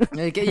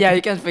 Yeah,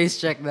 you can't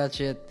face check that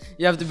shit.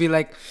 You have to be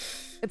like,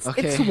 It's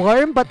okay.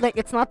 warm but like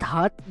it's not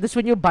hot. This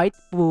when you bite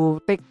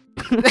putik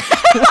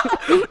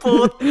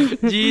Put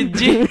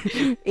GG.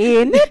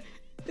 in.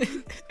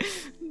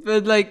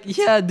 But like,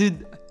 yeah,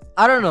 dude,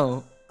 I don't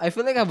know. I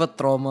feel like I have a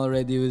trauma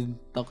already with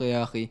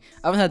takoyaki.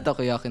 I haven't had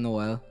takoyaki in a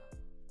while.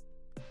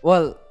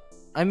 Well,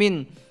 I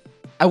mean,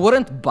 I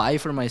wouldn't buy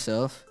for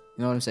myself.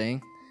 You know what I'm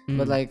saying?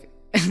 But like,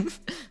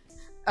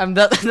 I'm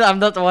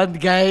that one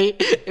guy.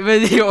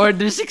 When he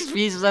orders 6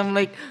 pieces, I'm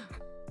like,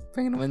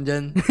 pangin naman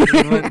dyan.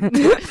 Pangin naman.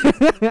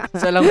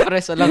 Isa lang, pre,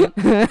 isa lang.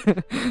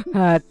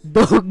 Hot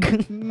dog.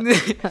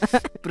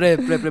 Pre,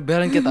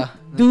 bayaran kita.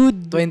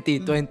 Dude.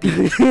 20. Dude,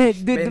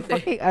 the 20.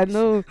 fucking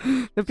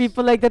the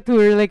people like that who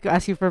are like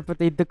asking for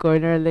potato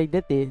corner like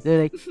that eh.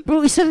 They're like,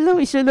 bro, isa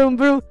lang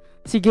bro.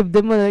 So give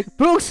them like,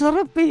 bro,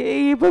 sarap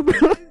eh. Iba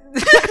bro.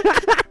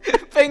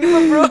 Pangin mo,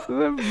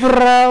 bro.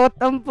 Brawat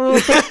ang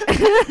puto.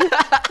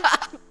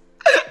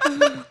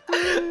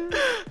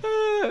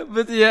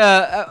 But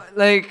yeah,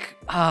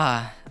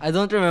 I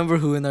don't remember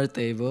who in our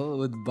table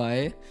would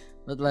buy,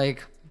 but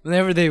like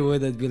whenever they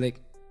would, I'd be like,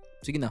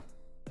 sige na.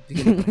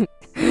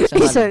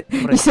 Isa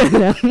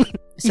lang.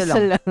 Isa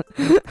lang.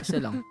 Isa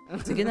lang.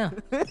 Sige na.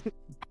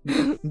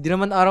 Hindi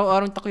naman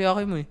araw-araw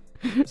takoyaki mo eh.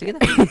 Sige na.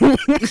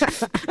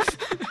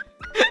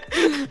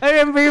 I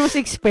remember it was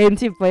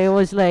expensive but it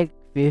was like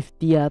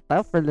 50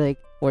 yata for like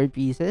 4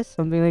 pieces,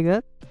 something like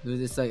that.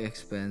 Dude, it's like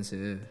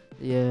expensive.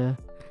 Yeah.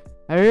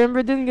 I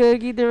remember dun,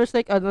 Gagi, there was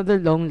like another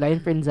long line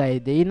for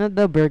Inside. You know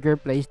the burger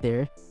place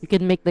there? You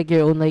can make like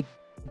your own like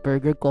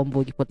burger combo.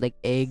 You put like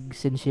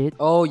eggs and shit.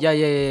 Oh,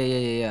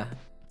 yeah.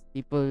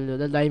 People,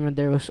 the line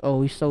there was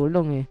always so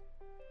long eh.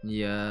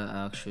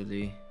 Yeah,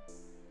 actually.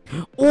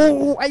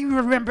 Oh, I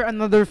remember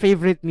another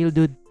favorite meal,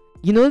 dude.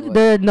 You know What?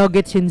 the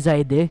nuggets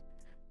inside eh?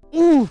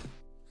 Ooh!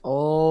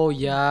 Oh,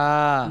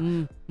 yeah.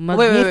 Wait.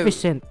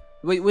 Magnificent.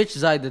 Wait, which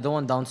side? The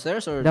one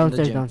downstairs or in the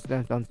Downstairs, gym?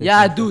 downstairs.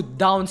 Yeah, downstairs. dude,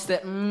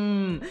 downstairs.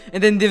 And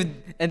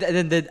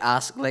then they'd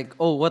ask like,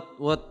 "Oh, what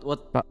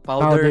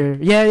powder?"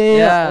 Yeah.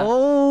 Yeah.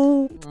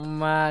 Oh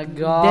my Then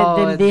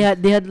god. they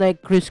had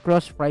like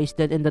crisscross fries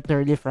then in the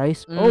curly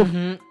fries.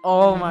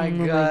 Oh my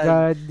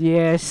god.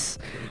 Yes.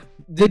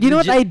 Did you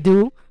know what I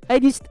do?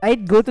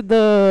 I'd go to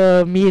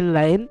the meal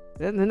line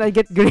and then I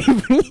get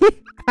gravy.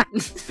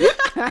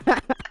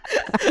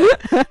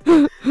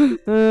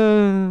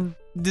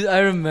 Dude, I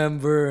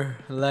remember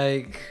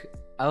like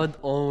I'd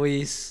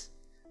always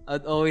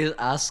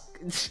ask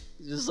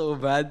just so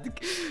bad.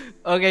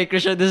 Okay,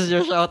 Christian, this is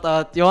your shout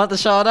out. You want a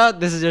shout out?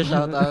 This is your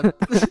shout out.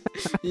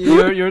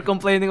 you're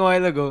complaining a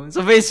while ago.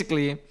 So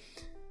basically,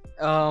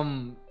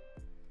 I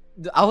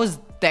was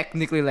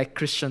technically like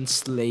Christian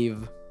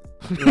slave,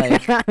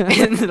 like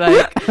in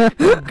like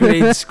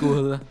grade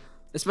school,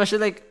 especially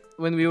like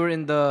when we were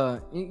in the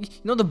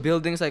the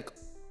buildings like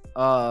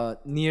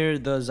near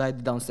the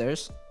Zaid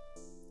downstairs,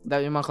 that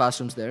yung mga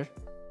classrooms there.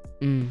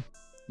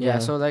 Yeah,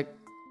 so like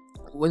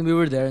when we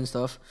were there and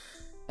stuff,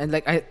 and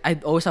like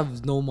I'd always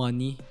have no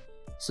money,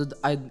 so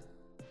I'd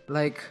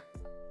like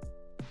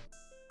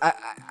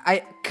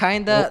I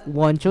kinda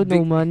Wancho, no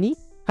big- money?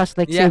 Has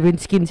like Yeah. 7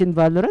 skins in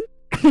Valorant?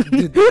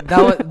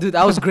 dude,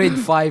 I was grade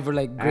 5 or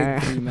like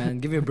grade 3, man.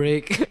 Give me a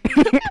break.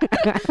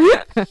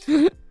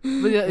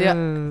 But yeah,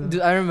 dude,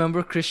 I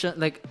remember Christian,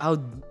 like I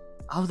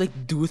would like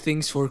do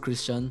things for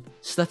Christian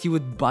so that he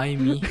would buy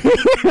me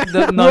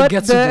the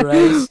nuggets with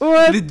rice.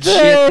 What Legit,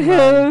 the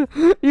hell?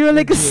 man. You were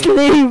like a Legit.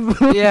 slave.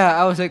 Yeah,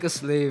 I was like a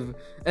slave.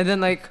 And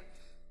then like,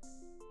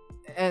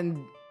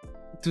 and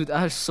dude,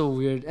 that was so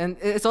weird. And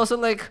it's also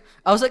like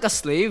I was like a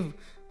slave,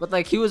 but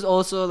like he was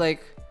also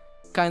like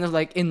kind of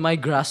like in my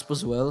grasp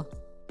as well,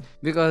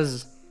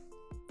 because,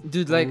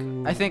 dude, like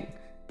Ooh. I think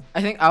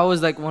I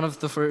was like one of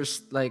the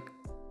first like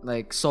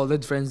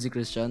solid friends with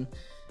Christian,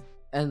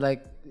 and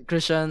like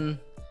Christian,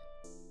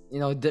 you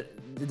know, didn't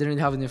really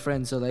have any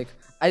friends, so like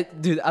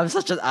I'm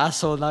such an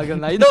asshole. Not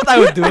gonna lie. You know what I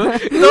would do?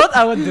 You know what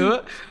I would do?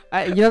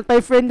 You're not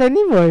my friend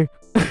anymore.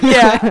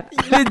 Yeah,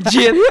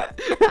 legit.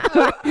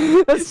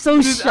 That's so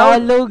Dude,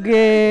 shallow, Dude,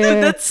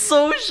 girl. that's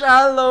so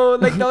shallow.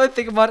 Like now I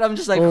think about it, I'm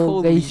just like, Oh,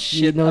 holy guys,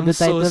 shit. you know I'm the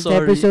so title of the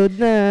sorry, episode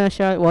na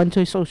one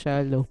choice so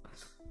shallow.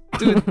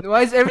 dude.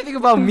 Why is everything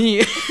about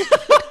me?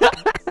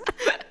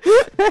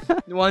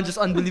 One just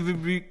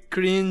unbelievably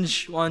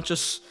cringe. One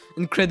just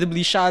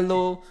incredibly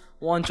shallow.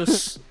 One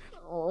just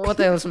what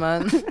else,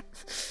 man?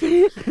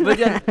 But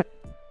yeah,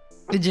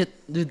 legit,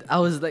 dude. I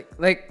was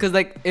cause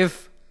like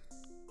if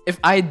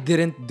I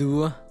didn't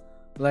do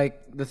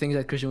like the things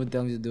that Christian would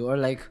tell me to do, or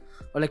like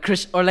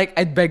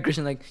I'd beg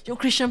Christian like, yo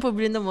Christian,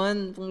 pabili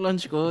naman pang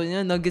lunch ko,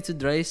 yun, nuggets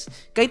with rice.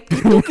 Kahit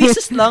 2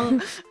 pieces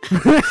lang.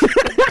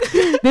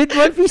 Did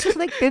 1 piece is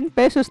like 10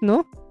 pesos,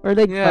 no? Or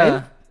like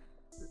Yeah.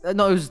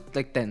 No, it was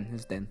like 10. It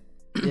was 10.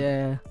 5?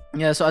 Yeah.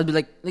 Yeah, so I'd be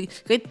like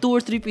kahit 2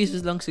 or 3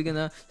 pieces lang, sige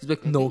na. He's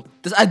like, no.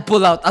 Tapos I'd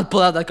pull out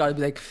that card. I'd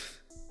be like,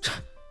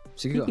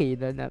 sige ka. Okay,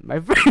 you're not my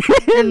friend.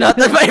 You're not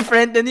my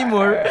friend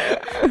anymore.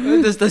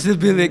 Tapos he'll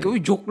be like, oh,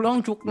 joke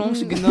lang,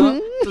 sige na.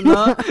 Ito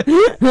na.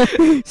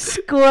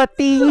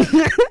 Squatting.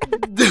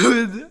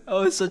 Dude, I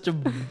was such a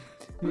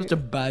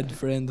bad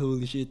friend.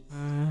 Holy shit.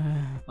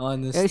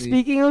 Honestly.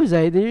 Speaking of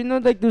Zai, do you know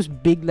like those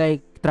big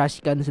like trash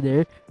cans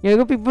there? You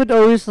know, people would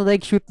always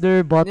like shoot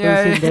their bottles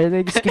in there.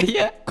 Like,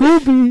 Yeah.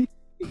 Kobe.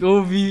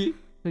 Kobe.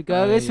 Like,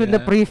 always when the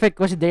prefect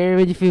was there,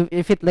 if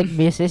it like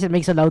misses, it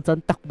makes a loud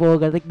sound. Takbo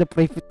agad, like the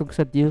prefect looks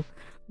at you.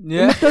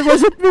 Yeah. That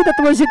wasn't me. That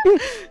wasn't me.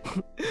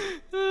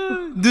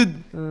 Dude,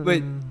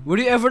 wait. Were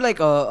you ever like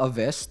a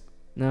vest?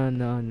 No.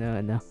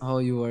 Oh,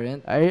 you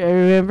weren't? I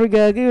remember,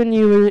 Gagi, when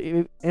you were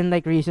in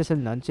like recess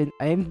and lunch, and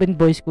I'm in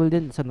boys' school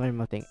din, sa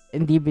normal thing.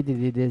 And DBD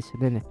did this.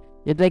 Then,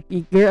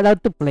 you're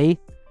allowed to play.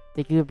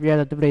 Like, you're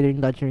allowed to play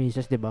during lunch and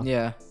recess, diba?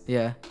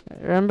 Yeah. I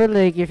remember,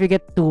 like, if you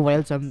get too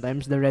wild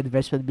sometimes, the red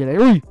vest would be like,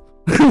 Uy!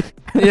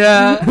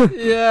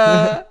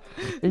 Yeah.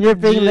 And you're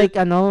playing Legit.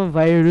 like,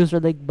 virus or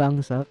like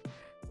bangsak.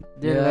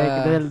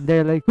 Yeah.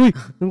 They're like, Uy!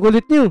 Ang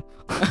kulit niyo!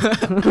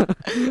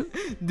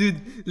 Dude,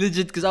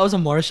 legit, because I was a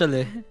marshal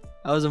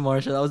I was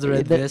a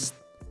red vest.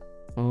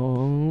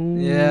 Oh.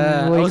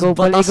 Yeah. Oh, I was ikaw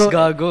pala, batas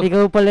gago.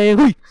 ikaw pala yung,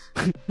 Uy!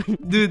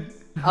 Dude,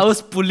 I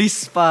was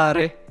police,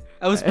 pare.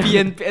 I was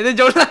PNP. And then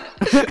joke lang.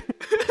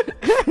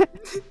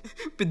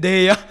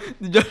 Pidea.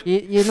 Joke.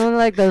 You know,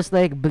 like those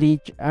like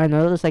bleach,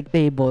 those like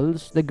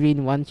tables, the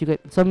green ones. You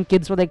get some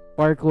kids would like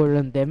parkour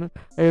on them.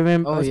 I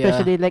remember, Oh, yeah.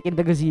 especially like in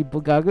the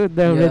gazebo, gago,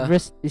 the Yeah. red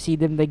dress. You see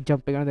them like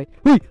jumping around, like,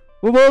 "Uy,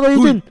 baba kayo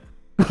Uy!"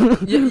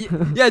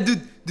 dyan." Yeah,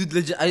 dude,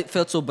 legit, I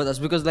felt so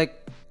badass because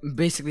like,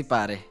 basically,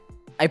 pare,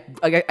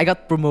 I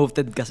got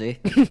promoted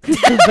kasi.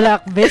 To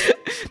black vest.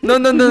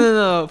 No.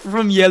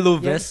 From yellow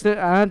vest To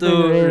to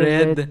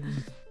red.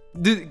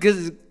 Dude,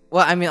 because,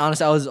 well, I mean,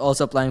 honestly, I was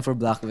also applying for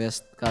black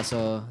vest.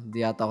 Kaso,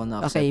 di ata ako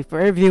na-accept. Okay,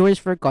 for our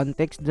viewers, for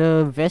context,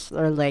 the vests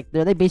are like,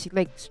 they're like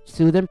basically like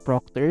student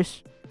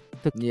proctors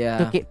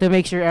Yeah. to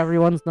make sure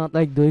everyone's not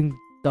like doing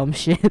dumb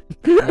shit.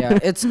 Yeah,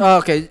 it's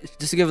okay.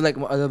 Just to give like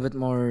a little bit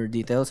more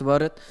details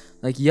about it,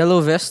 like yellow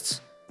vests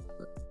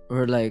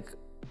were like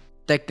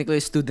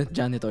technically student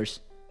janitors.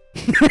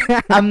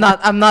 I'm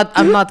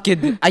not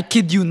kidding. I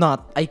kid you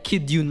not.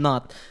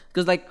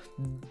 Because like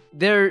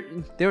they're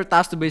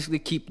tasked to basically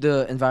keep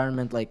the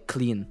environment like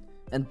clean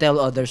and tell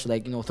others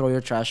like, you know, throw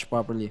your trash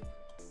properly.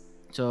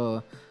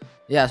 So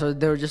yeah, so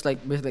they were just like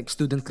basically like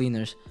student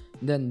cleaners.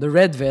 Then the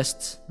red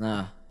vests,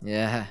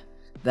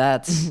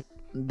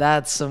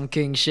 that's some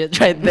king shit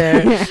right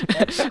there.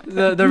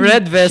 the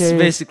red vest Sure.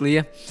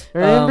 basically.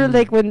 Remember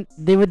like when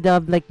they would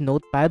have like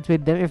notepads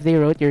with them if they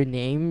wrote your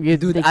name? You'd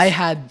Dude, like, I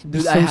had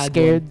be so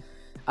scared. one.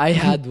 I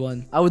had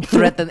one. I would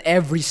threaten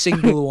every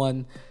single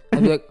one.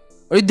 I'd be like,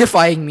 "Are you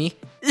defying me?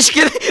 Just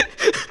kidding.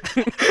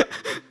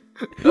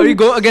 Are you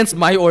go against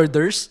my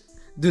orders?"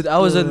 Dude, I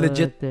was a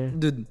legit What the-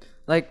 dude.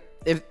 Like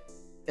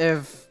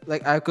if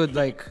like I could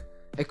like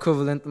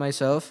equivalent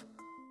myself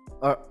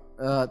or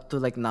to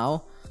like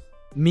now,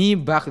 me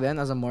back then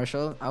as a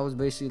marshal, I was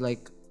basically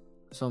like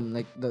some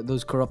like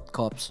those corrupt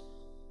cops.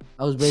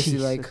 I was basically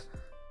like,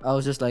 Jesus. I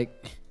was just like,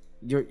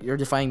 you're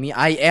defying me.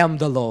 I am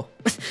the law.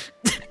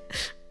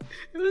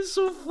 It was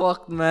so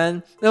fucked,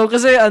 man. No,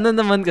 kasi ano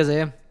naman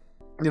kasi,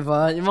 di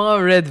ba? Yung mga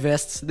red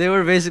vests, they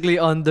were basically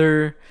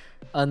under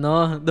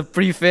the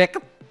prefect.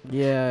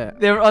 Yeah.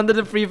 They were under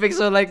the prefect,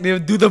 so like they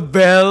would do the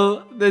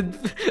bell. Then,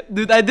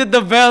 dude, I did the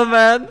bell,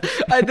 man.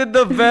 I did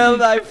the bell.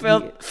 I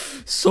felt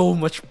so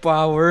much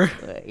power.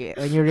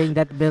 When you ring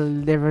that bell,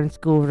 everyone's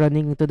go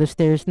running to the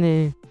stairs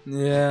na.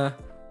 Yeah.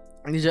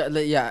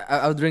 Yeah,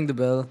 I would ring the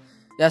bell.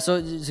 Yeah, so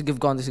just to give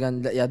context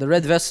again, yeah, the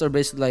red vests are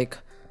basically like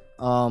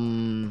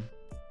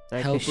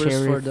Like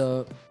helpers for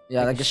the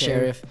Yeah, Like like a a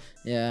sheriff.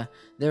 Yeah,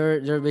 they're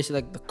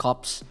basically like the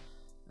cops,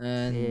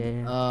 and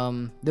Yeah.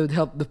 they would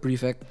help the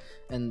prefect,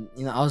 and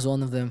I was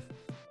one of them,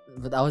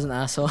 but I was an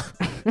asshole.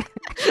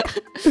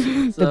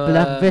 The So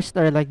black vest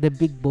are like the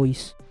big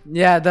boys.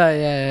 yeah.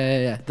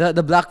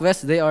 The black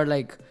vest, they are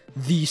like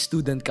the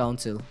student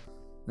council.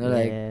 They're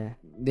like Yeah.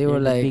 they They're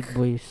were the like big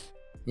boys.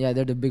 yeah,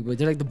 they're the big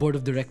boys. They're like the board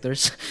of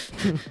directors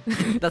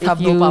that If have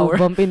you no power.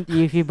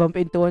 if you bump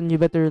into one, you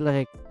better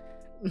like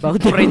bow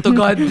down. Pray to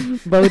God.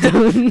 Bow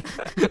down.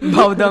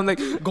 Bow down like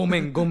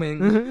gomeng.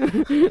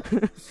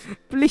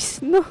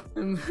 Please no.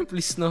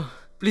 Please no.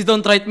 Please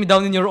don't write me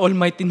down in your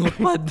almighty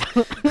notepad.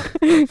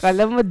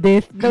 Kala mo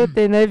death note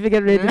eh. Na if you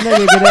get ready na,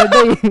 you're gonna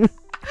die.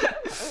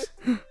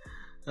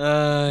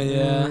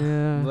 Yeah.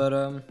 Yeah. But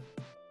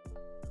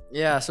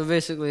yeah, so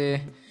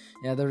basically,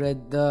 yeah,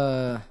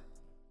 the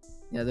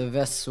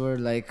vests were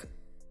like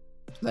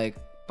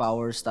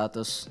power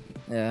status.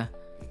 Yeah.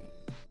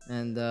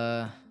 And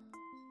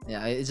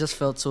yeah, it just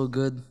felt so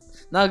good.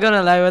 Not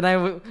gonna lie, when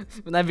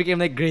I became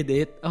like grade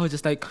 8, I was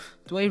just like,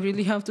 do I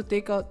really have to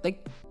take out,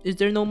 like, is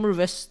there no more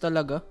vests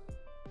talaga?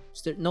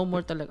 Is there no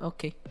more talaga?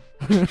 Okay.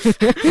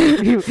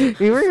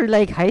 we were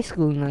like high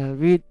school na.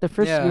 The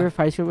first Yeah. year of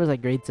high school was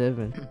like grade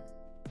 7.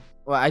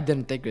 Well, I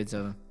didn't take grade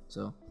 7,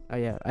 so. Oh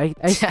yeah, I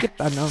skipped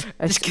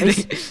Just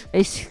kidding.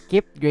 I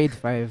skipped grade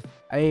 5.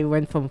 I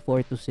went from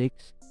 4 to 6.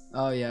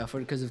 Oh yeah,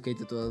 because of K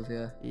to 12,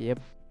 yeah. Yep.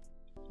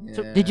 Yeah.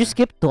 So did you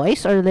skip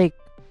twice or like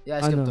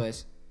Yeah, I skipped ano?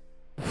 twice.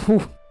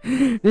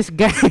 This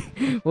guy?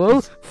 Whoa,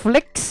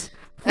 flex.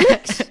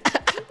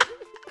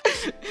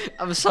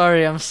 I'm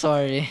sorry.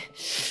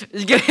 Just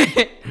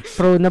kidding.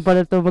 Pro na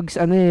pala to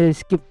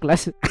skip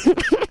class.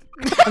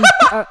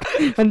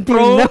 Until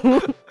Pro.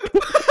 now.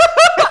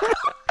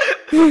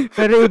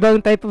 Pero ibang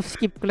type of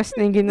skip class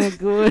na yung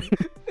ginagawa.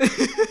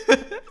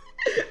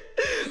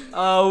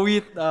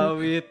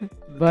 Wait.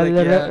 But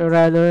like, yeah.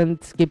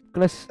 Valorant skip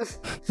class.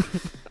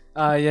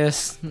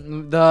 Yes.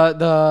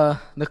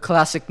 The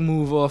classic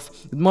move of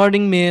good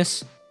morning,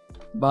 miss.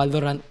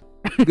 Valorant.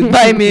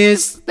 Goodbye,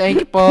 miss. Thank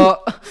you po.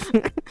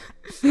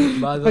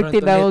 Valorant Pag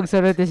tinawag sa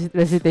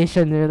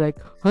recitation, you're like,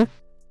 huh?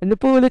 Ano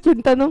po ulit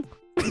yung tanong?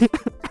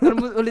 Ano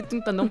mo ulit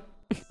yung tanong?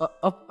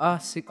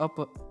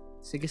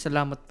 Sige,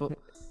 salamat po.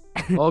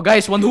 Oh,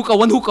 guys, one hookah.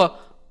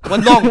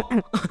 One long.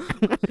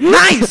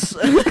 Nice!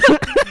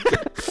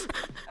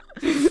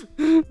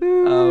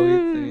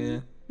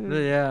 Wait.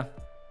 Yeah.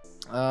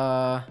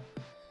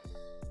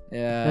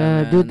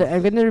 Yeah. Dude, Man.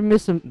 I'm gonna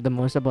miss the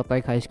most about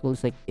like high school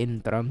is like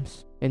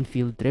intrams and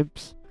field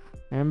trips.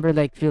 I remember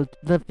like the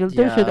field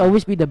trip should Yeah.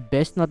 always be the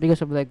best, not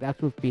because of like the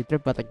actual field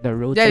trip, but like the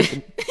road Yeah,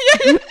 trip.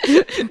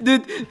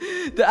 dude,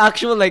 the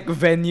actual like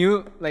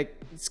venue, like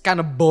it's kind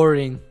of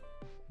boring,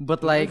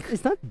 but like,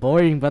 it's not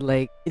boring, but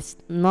like it's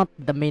not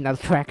the main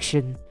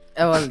attraction.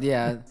 well,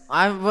 yeah,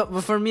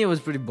 but for me it was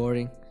pretty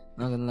boring.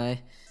 Not gonna lie,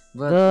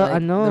 but The, like,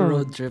 ano, the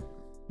road trip.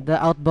 The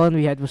outbound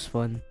we had was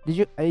fun.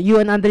 Did you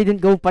and Andre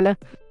didn't go pala?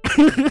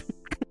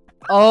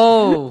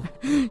 Oh,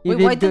 You wait,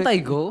 why did didn't I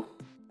go?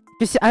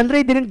 Because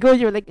Andre didn't go.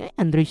 You were like,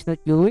 Andre's not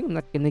going. I'm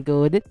not gonna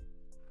go with it.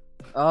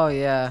 Oh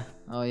yeah,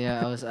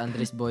 I was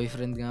Andre's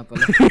boyfriend nga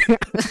pala.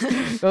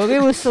 Okay,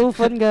 it was so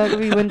fun, guys.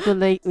 We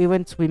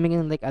went swimming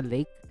in like a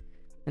lake,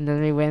 and then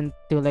we went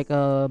to like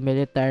a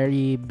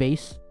military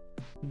base.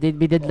 We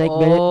did like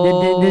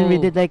then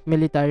we did like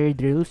military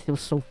drills. It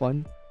was so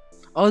fun.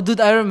 Oh,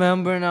 dude, I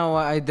remember now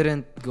why I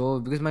didn't go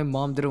because my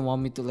mom didn't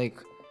want me to like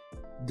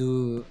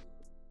do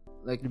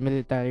like The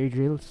military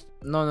drills.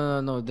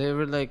 no. They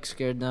were like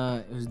scared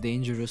na it was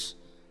dangerous,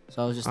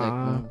 so I was just like,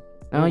 no.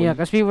 Oh yeah,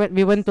 cause we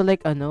went to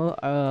like a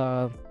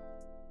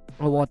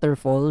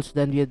waterfalls.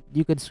 Then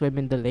you could swim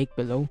in the lake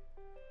below.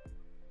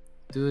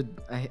 Dude,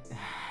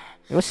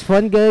 It was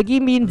fun,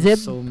 Gagi. Me and I'm Zeb.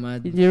 so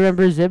mad. Did you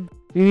remember Zeb?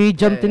 We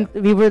jumped Yeah.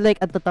 in. We were like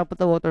at the top of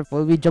the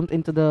waterfall. We jumped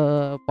into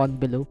the pond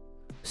below.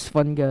 It was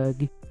fun,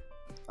 Gagi.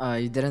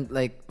 You didn't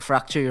like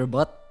fracture your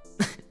butt?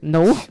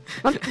 No,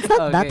 it's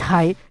not that Okay.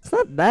 high. It's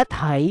not that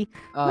high.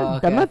 Oh,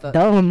 okay. I'm I not thought,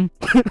 dumb.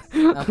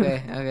 okay.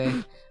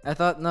 I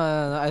thought no.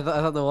 I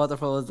thought the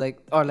waterfall was like,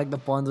 or like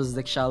the pond was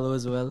like shallow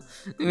as well.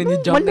 When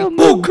you jump, like, Malamang,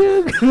 boog!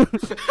 Gag.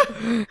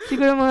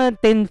 Siguro mga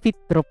 10 feet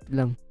drop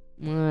lang.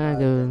 Mga 10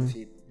 ganun.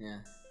 feet.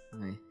 Yeah.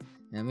 Okay.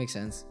 Yeah, makes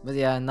sense. But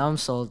yeah, now I'm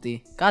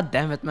salty. God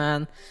damn it,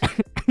 man.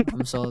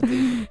 I'm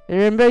salty. I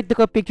remember I took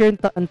a picture on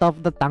top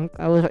of the tank.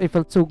 I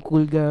felt so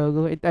cool,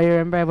 gago. I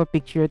remember I have a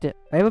picture of it.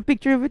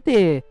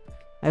 Eh.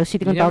 I was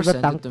sitting You on top never of the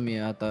sent tank. it to me,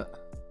 ata.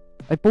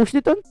 I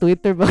posted it on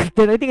Twitter back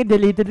then. I think I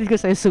deleted it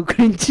because I was so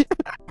cringe.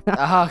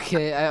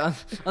 Okay.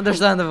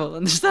 Understandable.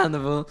 I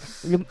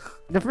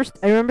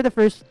remember the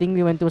first thing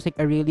we went to was like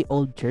a really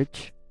old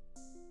church.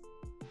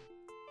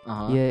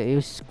 Uh-huh. Yeah, it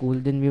was cool.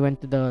 Then we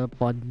went to the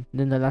pond.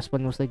 Then the last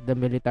one was like the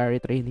military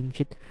training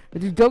shit.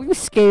 But it was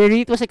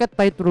scary. It was like a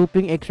tight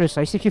roping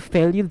exercise. If you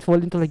fell, you'd fall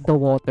into like the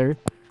water.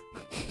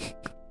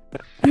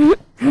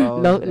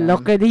 Oh, damn.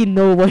 Luckily,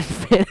 no one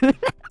fell.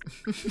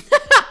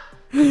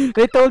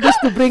 They told us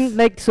to bring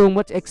like so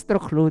much extra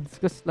clothes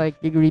because like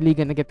you're really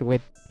gonna get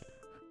wet.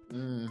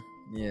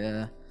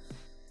 Yeah.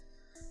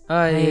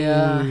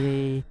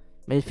 Yeah.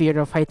 My fear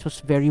of heights was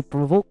very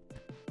provoked.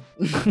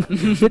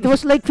 It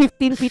was like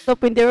 15 feet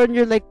up in there and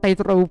you're like tight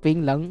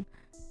roping lang.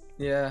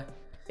 Yeah.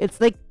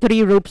 It's like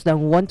 3 ropes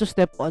lang. 1 to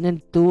step on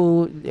and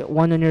 2,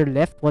 1 on your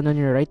left, 1 on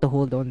your right to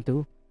hold on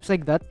to. It's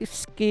like that. It's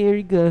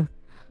scary ga.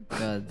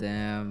 God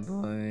damn,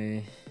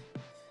 boy.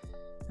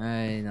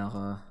 Ay,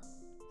 nako.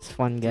 It's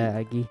fun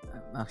gagi.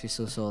 I'm actually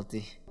so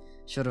salty.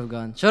 Should have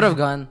gone.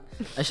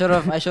 I should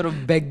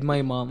have begged my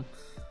mom.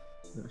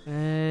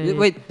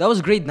 Wait, that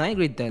was grade 9,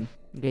 grade 10.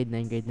 Grade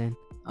 9.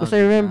 Because I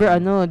remember,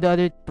 the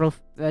other prof,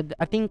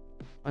 I think,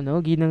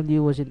 Ginang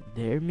Liu wasn't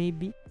there,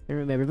 maybe? I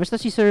remember. Basta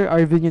si Sir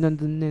Arvin yun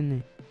nandun din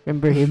eh.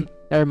 Remember him?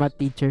 Our math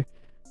teacher.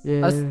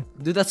 Yeah.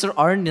 Dude, that's Sir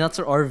Arnie, not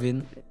Sir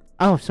Arvin.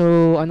 Oh,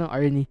 so,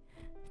 Arnie.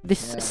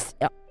 This,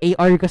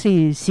 AR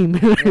kasi,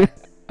 similar.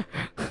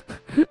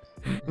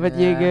 But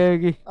yeah,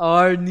 gagi.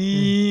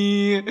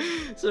 Arnie!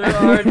 Sir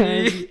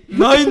Arnie!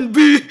 9B!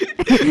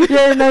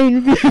 Yeah,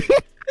 9B!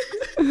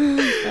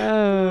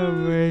 Oh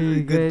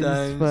my Good god,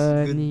 times. it's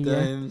funny. Good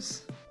times.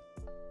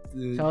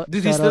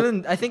 Dude, Shout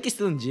out. I think he's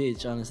still in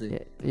GH, honestly.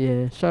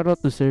 Yeah, shout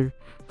out to Sir.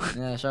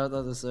 Yeah, shout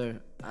out to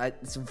Sir.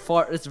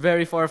 It's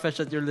very far-fetched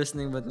that you're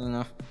listening, but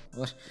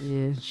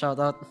Yeah. shout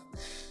out.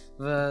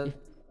 But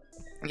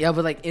yeah,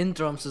 but like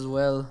intrams as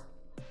well.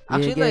 Yeah,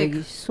 Actually, like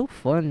it's so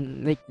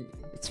fun. Like,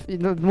 it's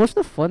most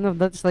of the fun of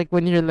that's like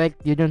when you're like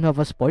you don't have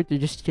a sport, you're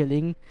just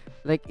chilling,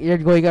 like you're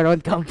going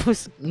around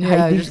campus.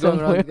 yeah, hiding just going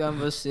somewhere. around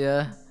campus,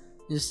 yeah,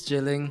 just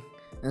chilling.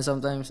 And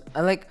sometimes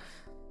I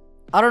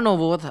don't know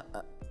what,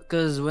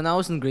 because when I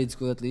was in grade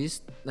school at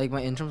least, like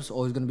my interest was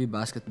always gonna be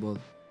basketball.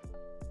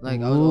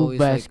 Like I was Ooh, always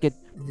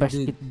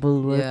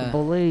basketball, yeah.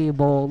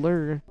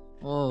 baller.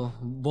 oh,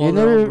 You baller,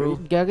 know, bro.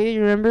 Gagi,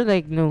 you remember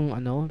like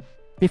nung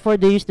before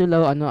they used to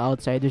allow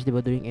outsiders, they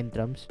were doing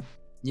intrams.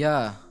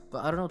 Yeah,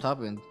 but I don't know what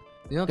happened.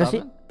 You know what Kasi-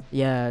 happened?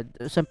 Yeah,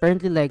 so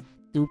apparently like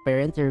 2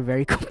 parents are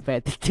very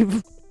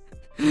competitive.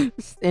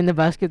 In the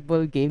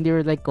basketball game, they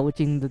were like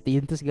coaching the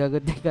team. Tapos gago,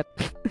 they got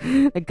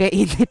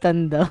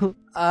nagkainitan daw.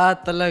 Ah,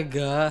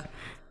 talaga.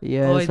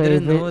 Yeah, Oh, I so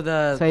didn't know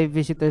that. So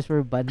visitors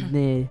were banned na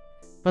eh.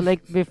 But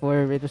like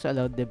before, it was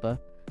allowed,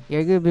 diba?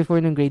 Gago, before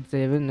nung grade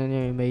 7,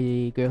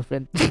 my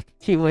girlfriend,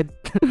 she went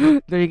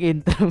during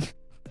interim.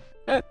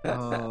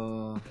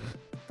 Oh.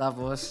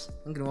 Tapos,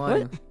 ang ginawa What?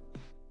 niyo?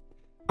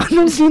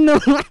 Anong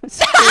ginawa?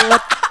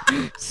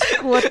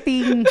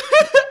 Squatting.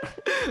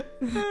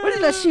 What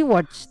did she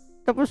watch?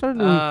 Tapos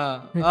ano?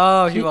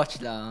 She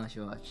watched lang. She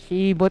watched.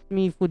 She bought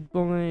me food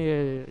po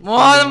nga.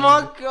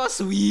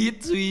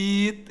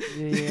 Sweet.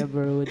 Yeah,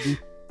 bro.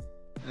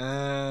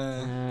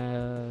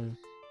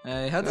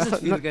 How does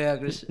it feel kaya,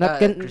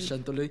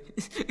 Christian tuloy?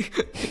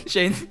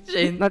 Shane.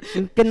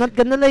 Not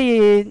gonna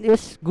lie, it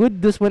was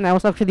good this when I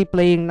was actually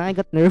playing na I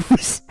got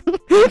nervous.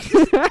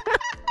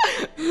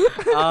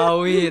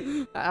 Wait.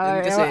 Yun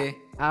kasi,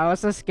 I was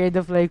so scared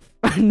of like,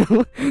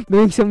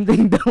 doing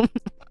something dumb.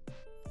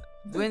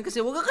 Gwen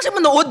kasi, wag ka kasi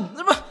manood.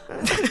 Ano ba?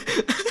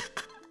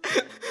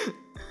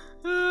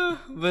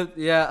 But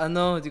yeah,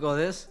 what do you call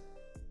this?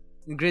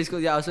 In grade school,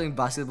 I was playing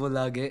basketball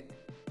lagi.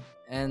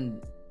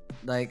 And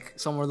like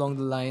somewhere along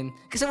the line,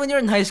 kasi when you're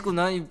in high school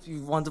now,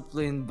 you want to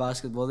play in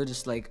basketball,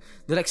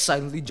 they're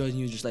silently judging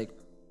you, just like,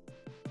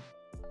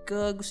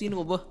 sino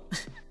ko ba?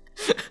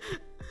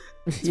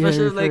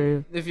 Especially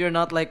like if you're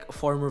not like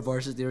former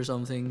varsity or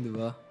something,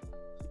 diba?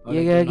 Or,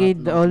 Yeah,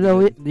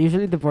 like,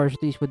 usually the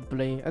varsities would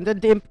play, and then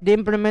they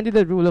implemented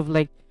the rule of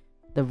like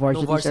the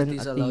varsities,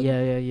 varsities are allowed.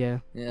 Yeah.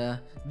 Yeah.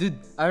 Dude,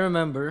 I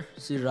remember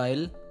si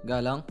Ryle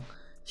Galang,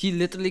 he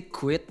literally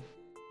quit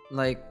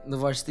like the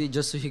varsity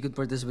just so he could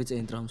participate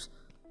in intrams.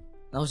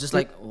 And I was just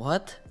like,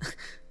 what?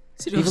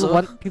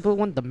 People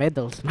want the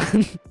medals,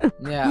 man.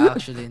 Yeah,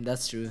 actually,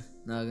 that's true.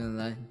 Not gonna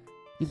lie.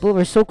 People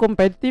were so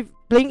competitive.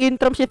 Playing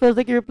intrams, it felt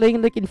like you were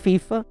playing like in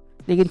FIFA,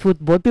 like in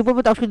football. People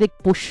would actually like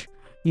push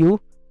you.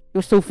 It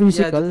was so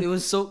physical. Yeah, it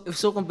was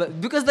so competitive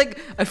because like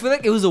I feel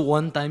like it was the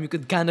one time you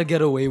could kind of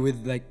get away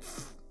with like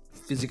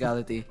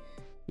physicality.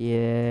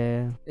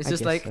 Yeah, It's I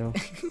just guess like so.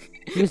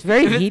 He was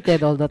very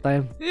heated all the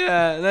time.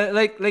 Yeah,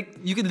 like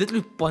you could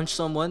literally punch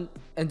someone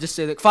and just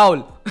say like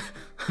foul.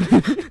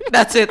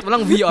 That's it.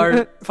 Walang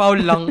VR. Foul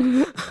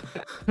lang.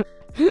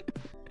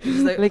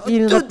 Just Like,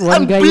 "Oh, that dude, one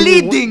I'm guy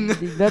bleeding.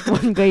 That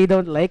one guy you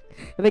don't like.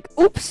 Like,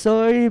 oops,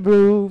 sorry,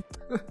 bro.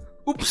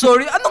 Oops,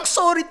 sorry. Anong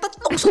sorry?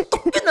 Tatlong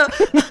suntok yun ah.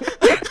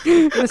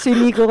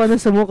 Siniko ka na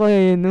sa mukha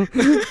eh, no?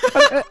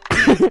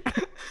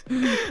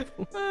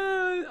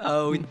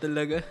 Awit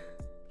talaga.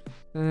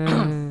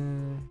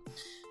 Uh,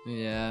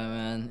 Yeah,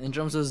 man.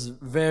 Intrams was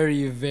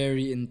very,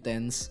 very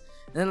intense.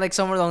 And then like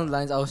somewhere along the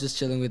lines, I was just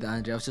chilling with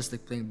Andre. I was just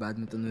like playing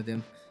badminton with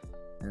him,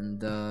 and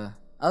I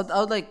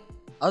would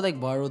like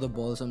borrow the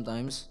ball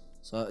sometimes.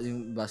 So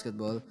yung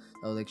basketball,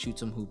 I would like shoot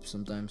some hoops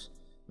sometimes.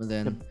 But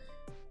then,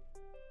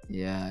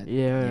 yeah.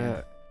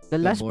 The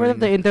last part of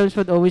the interns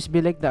would always be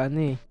like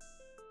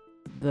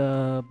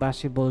the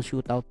basketball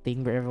shootout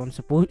thing where everyone's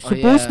supposed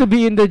to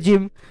be in the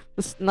gym.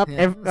 It's not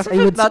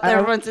Not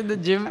everyone's in the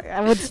gym.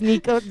 I would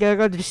sneak out,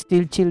 gago, just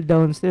still chill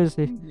downstairs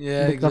in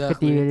Yeah, the exactly.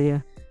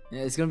 cafeteria.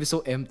 Yeah, it's gonna be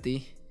so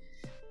empty.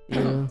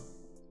 Yeah.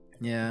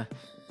 Yeah.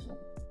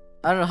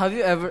 I don't know. Have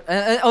you ever?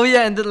 Oh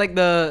yeah, and then like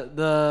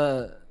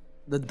the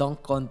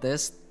dunk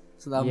contest,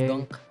 slam Yeah.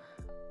 dunk.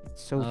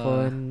 So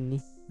funny.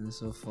 It's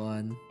so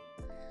fun.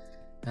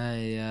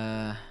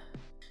 Yeah,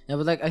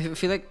 but like I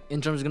feel like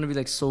intrams is gonna be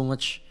like so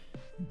much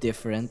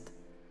different.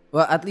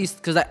 Well, at least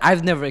because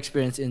I've never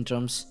experienced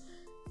intrams,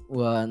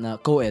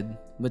 co-ed,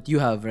 but you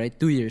have, right?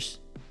 2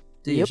 years,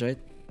 2 Yep. years, right?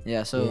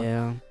 Yeah. So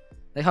Yeah.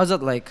 like, how's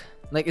that like?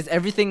 Like, is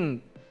everything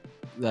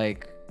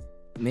like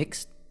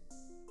mixed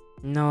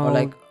No. or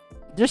like?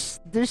 There's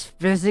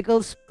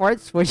physical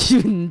sports where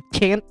you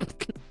can't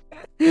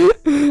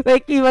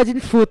like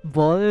imagine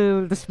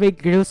football just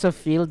make girls a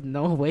field.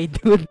 No way,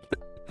 dude.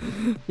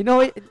 You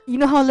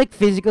know how like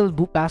physical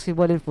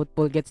basketball and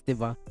football gets,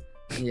 diba?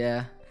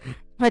 Yeah.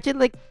 Imagine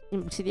like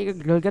seeing a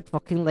girl get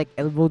fucking like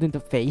elbowed in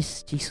the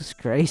face. Jesus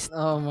Christ.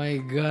 Oh my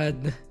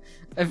god.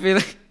 I feel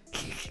like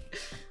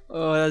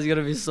oh, that's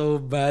gonna be so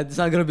bad. It's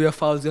not gonna be a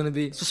foul, it's gonna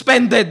be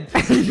suspended.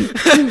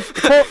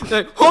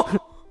 Like, oh,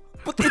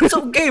 but it's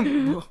a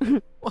game.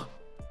 Oh,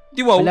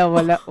 di wow.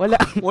 Wala.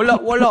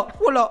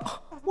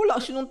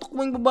 Sinuntok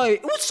mo yung babae.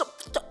 What's up?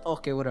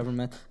 Okay, whatever,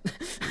 man.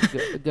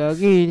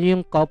 Gagi,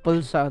 yun yung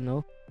couples sa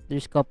ano.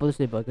 There's couples,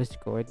 diba? Kasi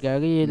co-ed.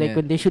 Gagi, like Yeah.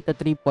 when they shoot a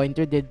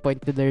 3-pointer, they'd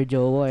point to their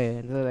jowa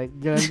eh. So like,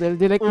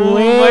 they're like, Oh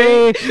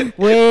way.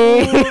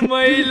 Oh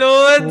my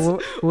lords.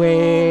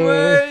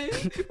 Way.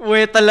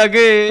 Way talaga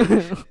eh.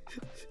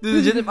 Dude,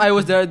 legit, if I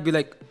was there, I'd be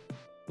like,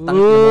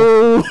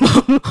 Boo.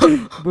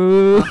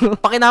 Boo.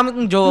 pakinamit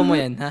ng jowa mo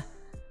yan, ha?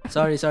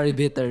 Sorry,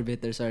 bitter,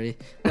 sorry.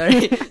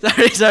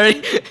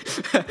 Sorry.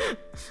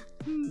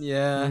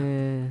 Yeah.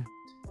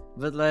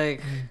 But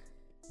like,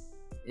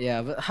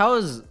 yeah, but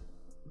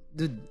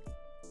dude,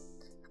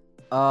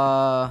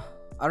 I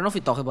don't know if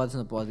we talked about this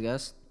in the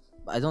podcast,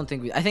 but I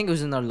think it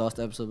was in our last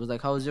episode, but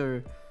like, how was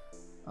your,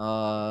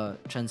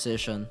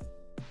 transition?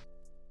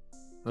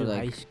 To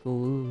high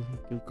school,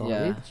 to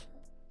college.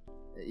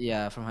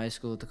 Yeah, from high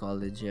school to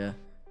college, yeah.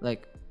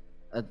 Like,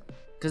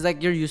 cause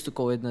like you're used to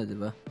co-ed na,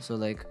 diba? So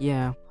like,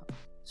 Yeah.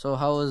 so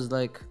how was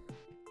like,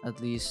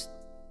 at least,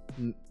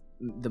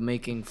 the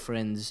making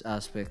friends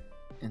aspect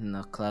in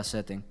a class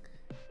setting?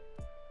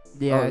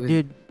 Yeah, with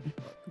dude.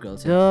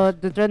 Girls.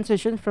 The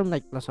transition from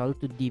like LaSalle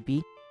to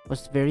DP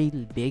was very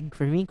big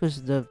for me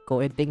because the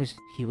co-ed thing is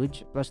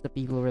huge. Plus the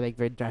people were like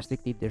very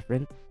drastically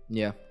different.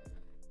 Yeah.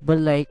 But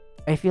like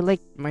I feel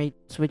like my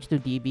switch to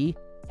DB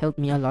helped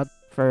me a lot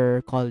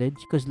for college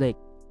because like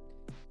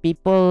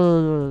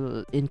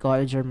people in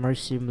college are more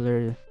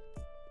similar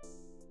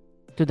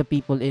to the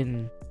people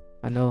in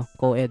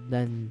co-ed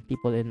than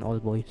people in all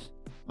boys.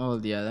 Oh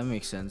yeah, that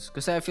makes sense.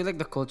 Cause I feel like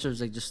the culture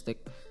is like just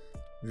like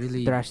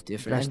really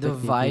different, and the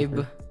drastically vibe.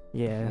 different.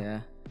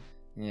 Yeah.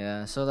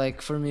 Yeah. So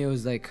like for me, it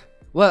was like,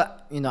 well,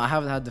 I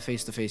haven't had the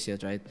face to face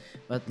yet, right?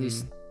 But at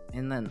least,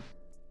 and then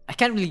I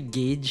can't really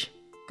gauge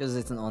because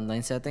it's an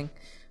online setting.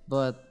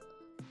 But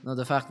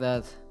the fact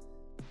that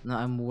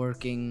I'm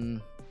working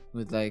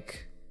with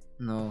like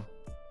the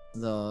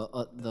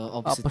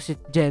Opposite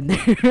gender.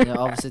 the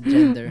opposite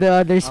gender. The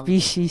other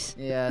species.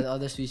 Yeah, the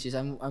other species.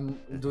 I'm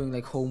doing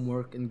like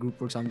homework and group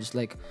work. So I'm just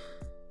like,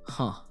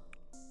 huh.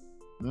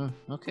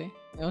 Okay.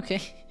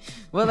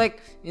 Well,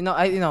 like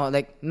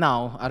like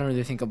now I don't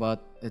really think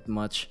about it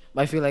much.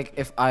 But I feel like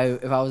if I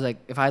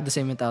had the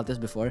same mentality as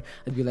before,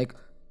 I'd be like,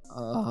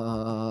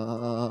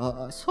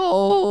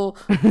 so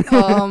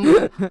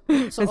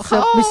What's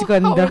up, Miss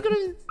Ganda?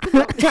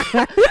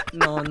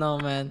 No,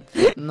 man.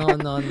 No.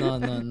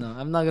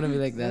 I'm not gonna be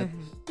like that.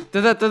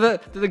 To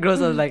the girls,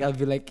 I'll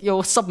be like, yo,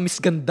 what's up, Miss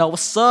Ganda?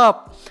 What's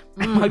up?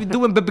 How you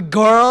doing, baby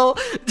girl?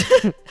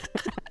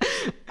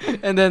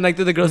 And then like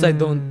to the girls I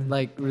don't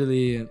like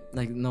really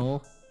like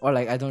know, or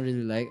like I don't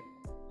really like,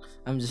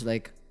 I'm just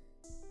like,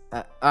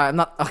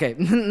 not okay.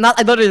 Not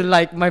I don't really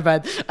like. My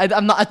bad.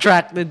 I'm not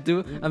attracted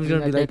to. I'm just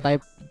gonna be like,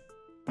 type.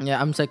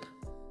 yeah. I'm just like,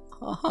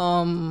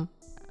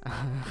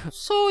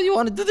 so you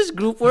want to do this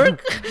group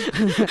work?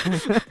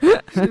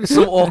 It's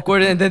so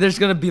awkward, and then there's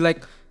gonna be like,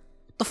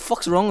 what the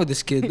fuck's wrong with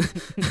this kid?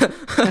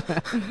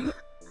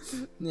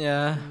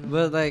 Yeah,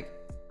 but like,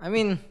 I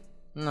mean,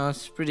 no,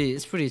 it's pretty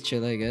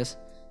chill, I guess.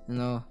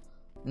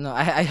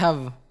 I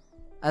have,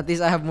 at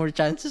least I have more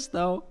chances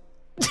now.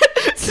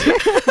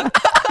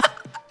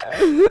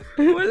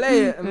 Wala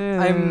eh.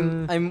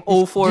 I'm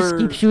 0 Just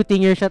keep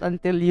shooting your shot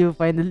until you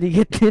finally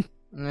get it.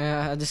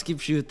 Yeah, I just keep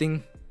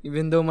shooting,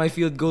 even though my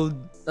field goal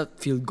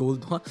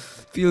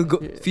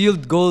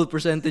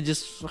percentage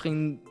is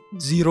fucking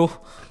 0.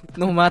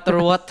 No matter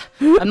what,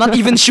 I'm not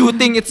even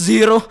shooting. It's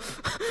 0.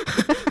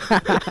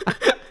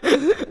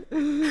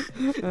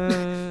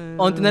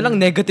 Onti na lang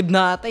negative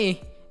na ata eh.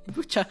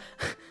 Pucha.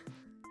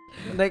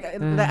 Like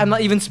I'm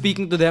not even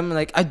speaking to them.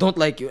 Like, I don't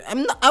like you. I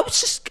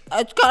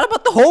got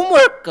about the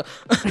homework.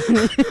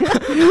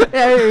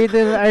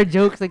 Yeah, our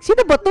jokes like,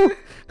 sino ba to?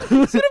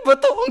 Sino ba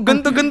to? Ang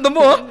ganda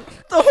mo ah.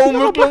 The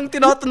homework lang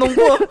tinatanong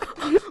ko ah.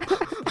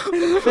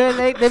 Then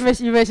like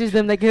you message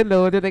them like,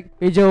 hello. They're like,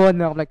 hey, Joe,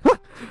 ano? I'm like, huh?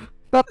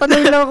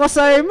 Tatanong lang ako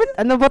sa assignment.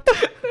 Ano ba to?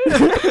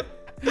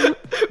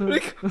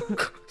 Like,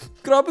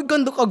 grabe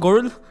ganda ka,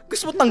 girl.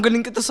 Gusto mo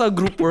tanggalin kita sa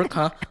group work,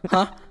 ha?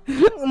 Ha?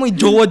 May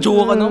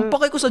jowa-jowa ka na.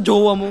 Pakay ko sa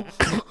jowa mo.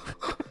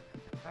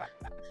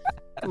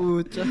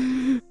 Pucha.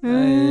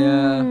 Ay,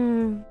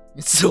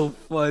 it's so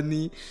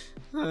funny.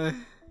 I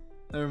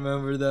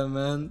remember that,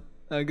 man.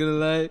 Not gonna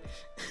lie.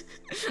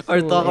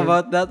 Our talk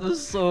about that was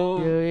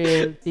so...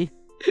 Guilty.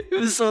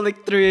 It was so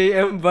like 3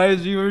 a.m.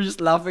 vibes. We were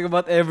just laughing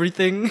about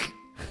everything.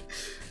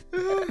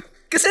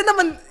 Kasi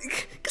naman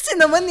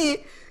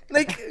eh.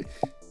 Like,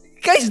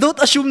 guys,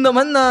 don't assume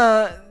naman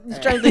na he's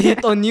trying to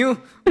hit on you.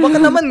 Baka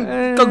naman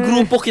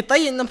kagrupo kita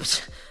yun.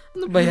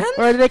 Ano ba yan?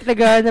 Or like,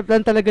 naghahanap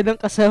lang talaga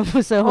ng kasama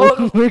sa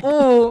homework.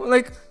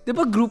 Like, di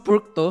ba group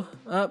work to?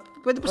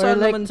 Pwede pa sa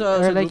like, naman sa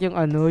or like group.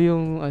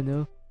 yung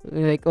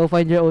like,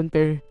 find your own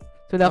pair.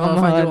 So, wala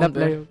kang mahanap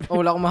lang.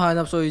 Wala kang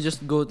mahanap, so you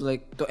just go to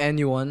like to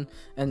anyone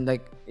and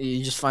like you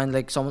just find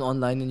like someone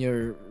online in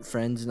your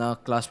friends na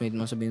classmate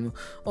mo, sabihin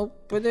mo,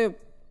 pwede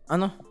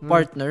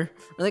partner.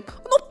 Like,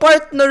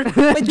 partner?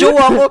 May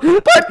jowa ko.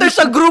 Partner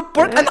sa group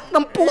work, anak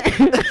ng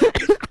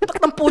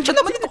putya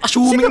naman ito.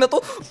 Assuming na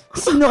to.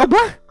 Sino ka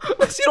ba?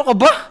 Sino ka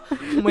ba?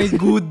 My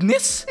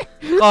goodness.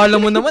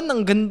 Kala mo naman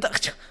ang ganda.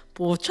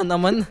 Putya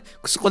naman.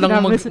 Gusto ko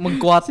lang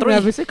mag-4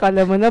 Sinabi sa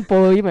kala mo na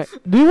po.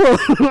 Duo.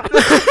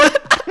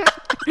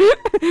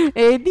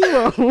 Di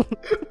mo.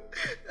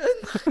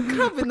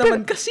 Grabe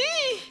naman kasi.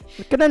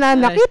 Ba't ka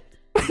nananakit?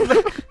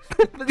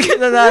 Ba't ka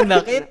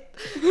nananakit?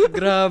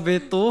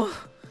 Grabe to.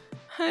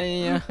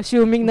 Ay,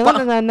 assuming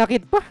naman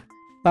nananakit pa.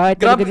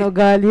 Bakit talaga ng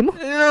ugali mo?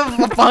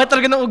 Bakit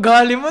talaga ng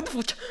ugali mo?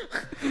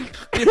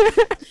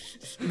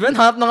 Ben,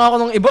 hanap na nga ako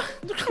ng iba.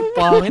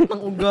 Pangit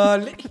ng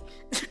ugali.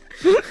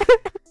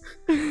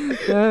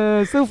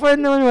 So far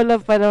naman, wala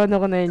pa naman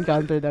ako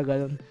na-encounter na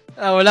gano'n.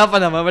 Wala pa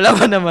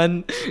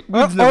naman.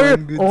 Goods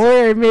naman, goods.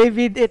 Or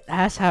maybe it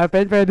has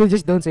happened, pero they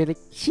just don't say like,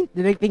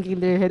 they're like thinking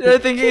in their head. They're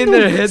thinking in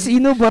their head.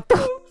 Sino ba to?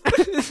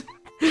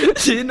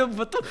 Sino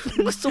ba to?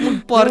 Gusto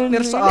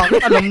mag-partner sa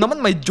akin. Alam naman,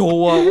 may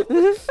jowa ko.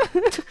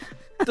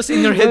 Tapos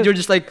in your head, you're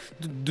just like,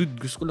 dude,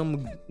 gusto ko lang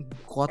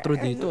mag-4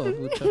 dito.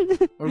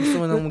 Or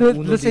gusto mo lang mag-1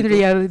 dito. Tapos in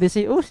reality, they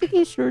say,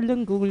 sige, sure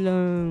lang, go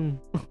lang.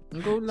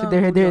 Go lang.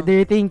 So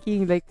they're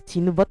thinking like,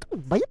 sino ba to?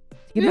 Bayat?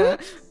 Sige na.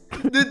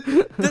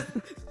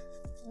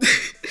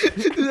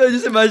 Dude, I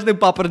just imagine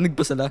nagpaparinig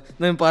pa sila.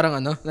 Na yung parang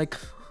like,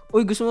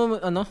 uy, gusto mo,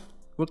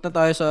 work na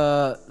tayo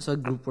sa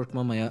group work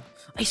mamaya.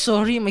 Ay,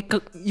 sorry,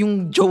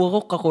 yung jowa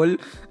ko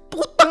kakol.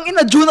 Putang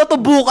ina, June na to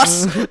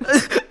bukas.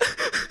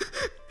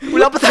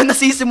 Wala pa tayo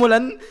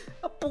nasisimulan.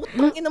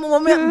 Putang ina mo,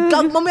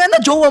 mamaya na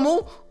jowa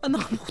mo.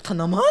 Anak, puta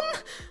naman.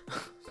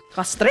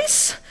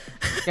 Ka-stress.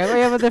 Kaya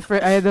I had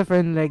a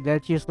friend like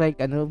that. She's like,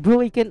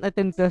 bro, I can't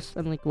attend class.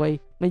 I'm like, why?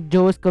 My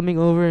jowa's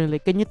coming over. And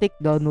like, can you take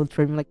downloads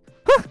for me? Like,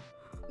 huh?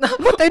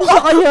 Attend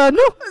ka kaya,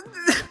 no?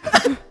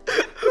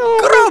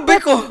 Grabe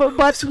ko.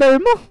 Bachelor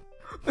mo.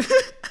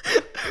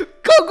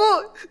 Gago.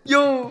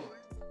 Yo.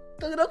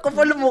 Tangina,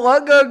 kapal mo ka,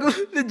 gago.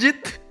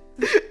 Legit.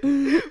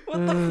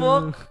 What the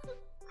fuck?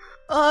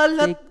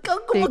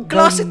 Gago,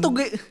 mag-klase to.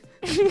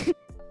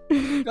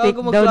 Gago,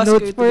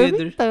 mag-klase kayo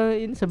together.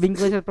 Sabihin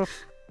ko sa prof,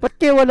 ba't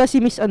kaya wala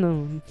si Miss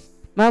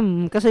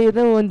Ma'am, kasi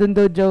andun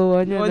daw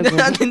jowa niya.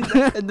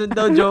 Andun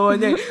daw jowa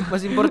niya.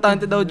 Mas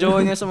importante daw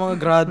jowa niya sa mga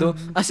grado.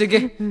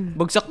 Sige,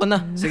 bagsak ko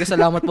na. Sige,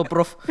 salamat po,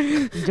 prof.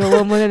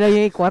 Jowa mo na lang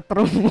yung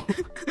 4 mo.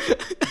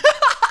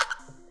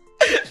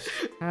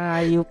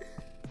 Ayup.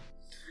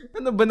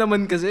 Ano ba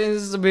naman kasi?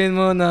 Sabihin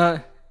mo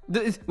na...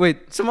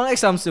 Wait, sa mga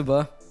exams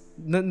diba?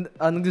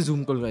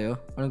 Nag-zoom call kayo?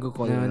 Or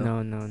nag-call kayo?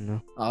 No.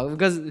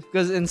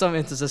 Because in some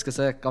instances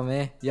kasi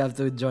kami, you have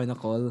to join a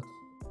call.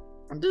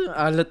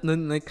 Alat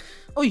nun, like,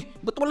 uy,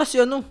 ba't wala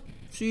sir,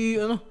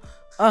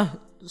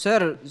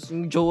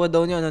 yung jowa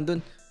daw niya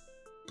nandun.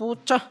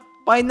 Pucha,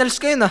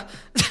 finals kayo na.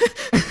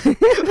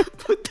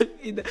 Putang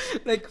ina.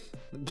 Like,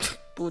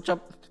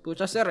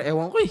 pucha sir,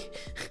 ewan ko eh.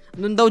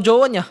 Nung daw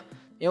jowa niya.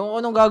 Ewan ko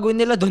anong gagawin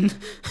nila dun.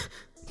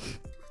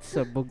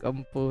 Sabog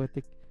ang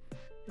putik.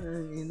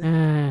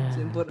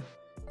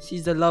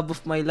 She's the love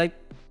of my life.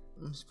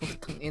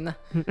 Putang ina.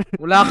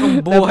 Wala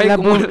kang buhay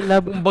kung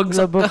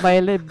bagsak ka. Love of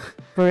my life.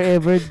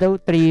 Forever daw,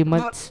 3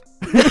 months.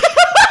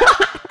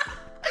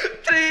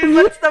 3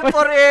 months na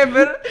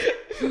forever.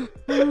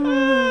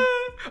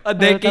 A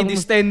decade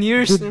is 10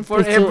 years. And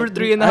forever,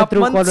 3.5 months.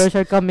 True colors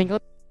are coming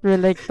out. We're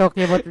like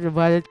talking about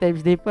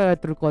Valentine's Day pa.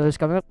 True colors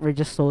coming out. We're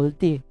just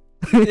salty.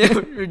 Yeah,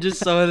 we're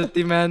just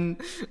salty, man.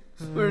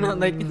 We're not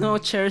like,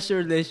 cherish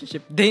your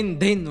relationship.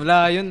 Dane,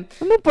 wala yun.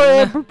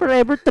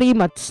 Forever 3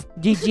 months.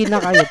 GG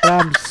na kayo,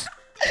 promise.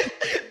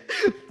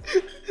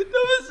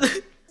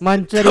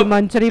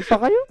 Manchari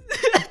pa kayo?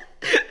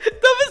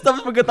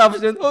 Tapos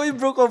pagkatapos yun, you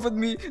broke off with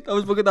me.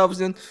 Tapos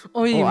pagkatapos yun,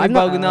 may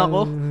bago na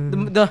ako.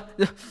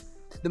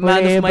 The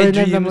man of my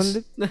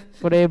dreams.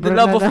 Forever the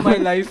love of my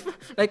life.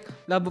 Like,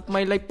 love of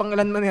my life, pang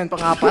ilan man yan?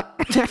 Pang-4?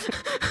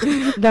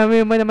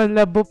 Dami mo naman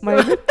love of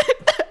my life.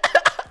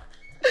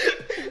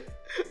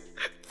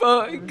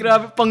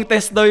 Grabe, pang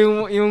test daw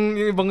yung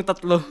ibang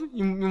tatlo.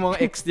 Yung mga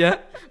ex niya.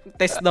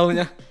 Test daw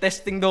niya.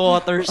 Testing the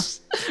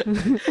waters.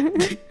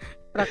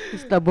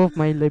 Practice love of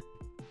my life.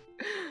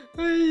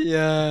 Ay,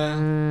 yeah.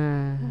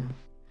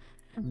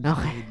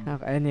 Okay.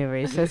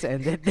 Anyways, let's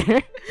end it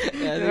there.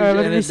 Yeah,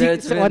 But it's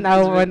 1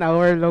 hour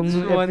long It's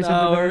 1 episode.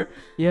 hour.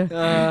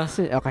 Yeah.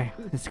 So, okay.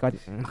 Let's go.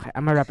 Okay,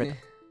 I'm gonna wrap it.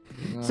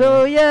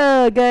 So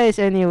yeah, guys.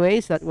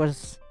 Anyways, that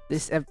was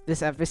this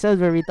episode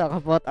where we talk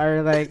about our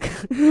like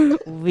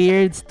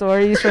weird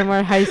stories from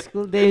our high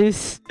school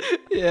days.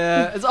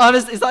 Yeah, it's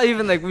honest. It's not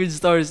even like weird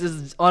stories.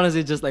 It's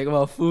honestly just like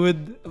about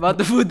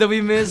the food that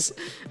we miss,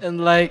 and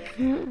like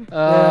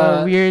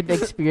Weird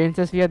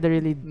experiences. We had the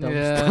really dumb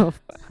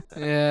stuff.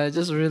 Yeah,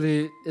 it's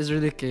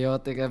really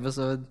chaotic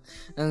episode,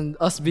 and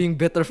us being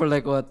bitter for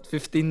like what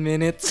 15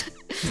 minutes.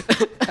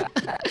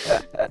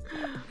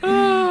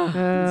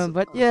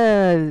 But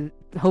yeah,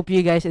 hope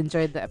you guys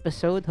enjoyed the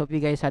episode. Hope you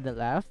guys had a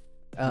laugh.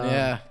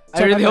 I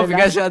really hope you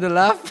guys had a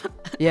laugh.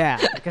 Yeah,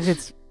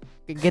 because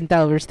you can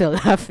tell we're still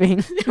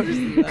laughing. We're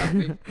still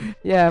laughing.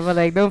 Yeah, but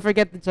like don't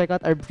forget to check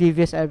out our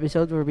previous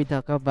episode where we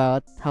talk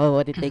about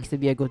what it takes to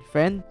be a good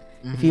friend.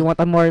 If you want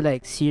a more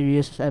like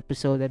serious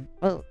episode, and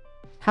well,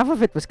 half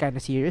of it was kind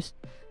of serious,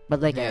 but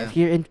like if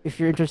you're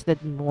interested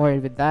more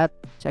with that,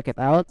 check it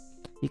out.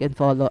 You can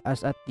follow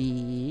us at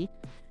the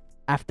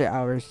After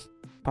Hours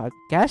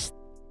podcast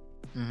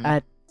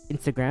at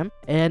Instagram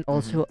and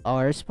also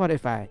our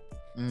Spotify.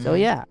 So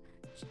yeah,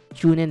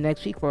 tune in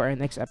next week for our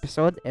next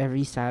episode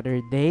every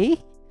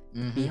Saturday.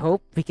 We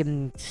hope we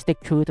can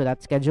stick true to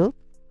that schedule.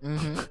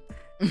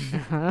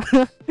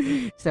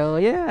 So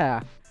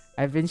yeah,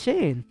 I've been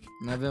Shane.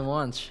 And I've been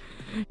Wanch.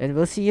 And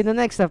we'll see you in the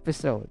next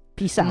episode.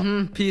 Peace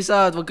out. Peace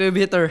out. Wag kayo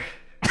bitter.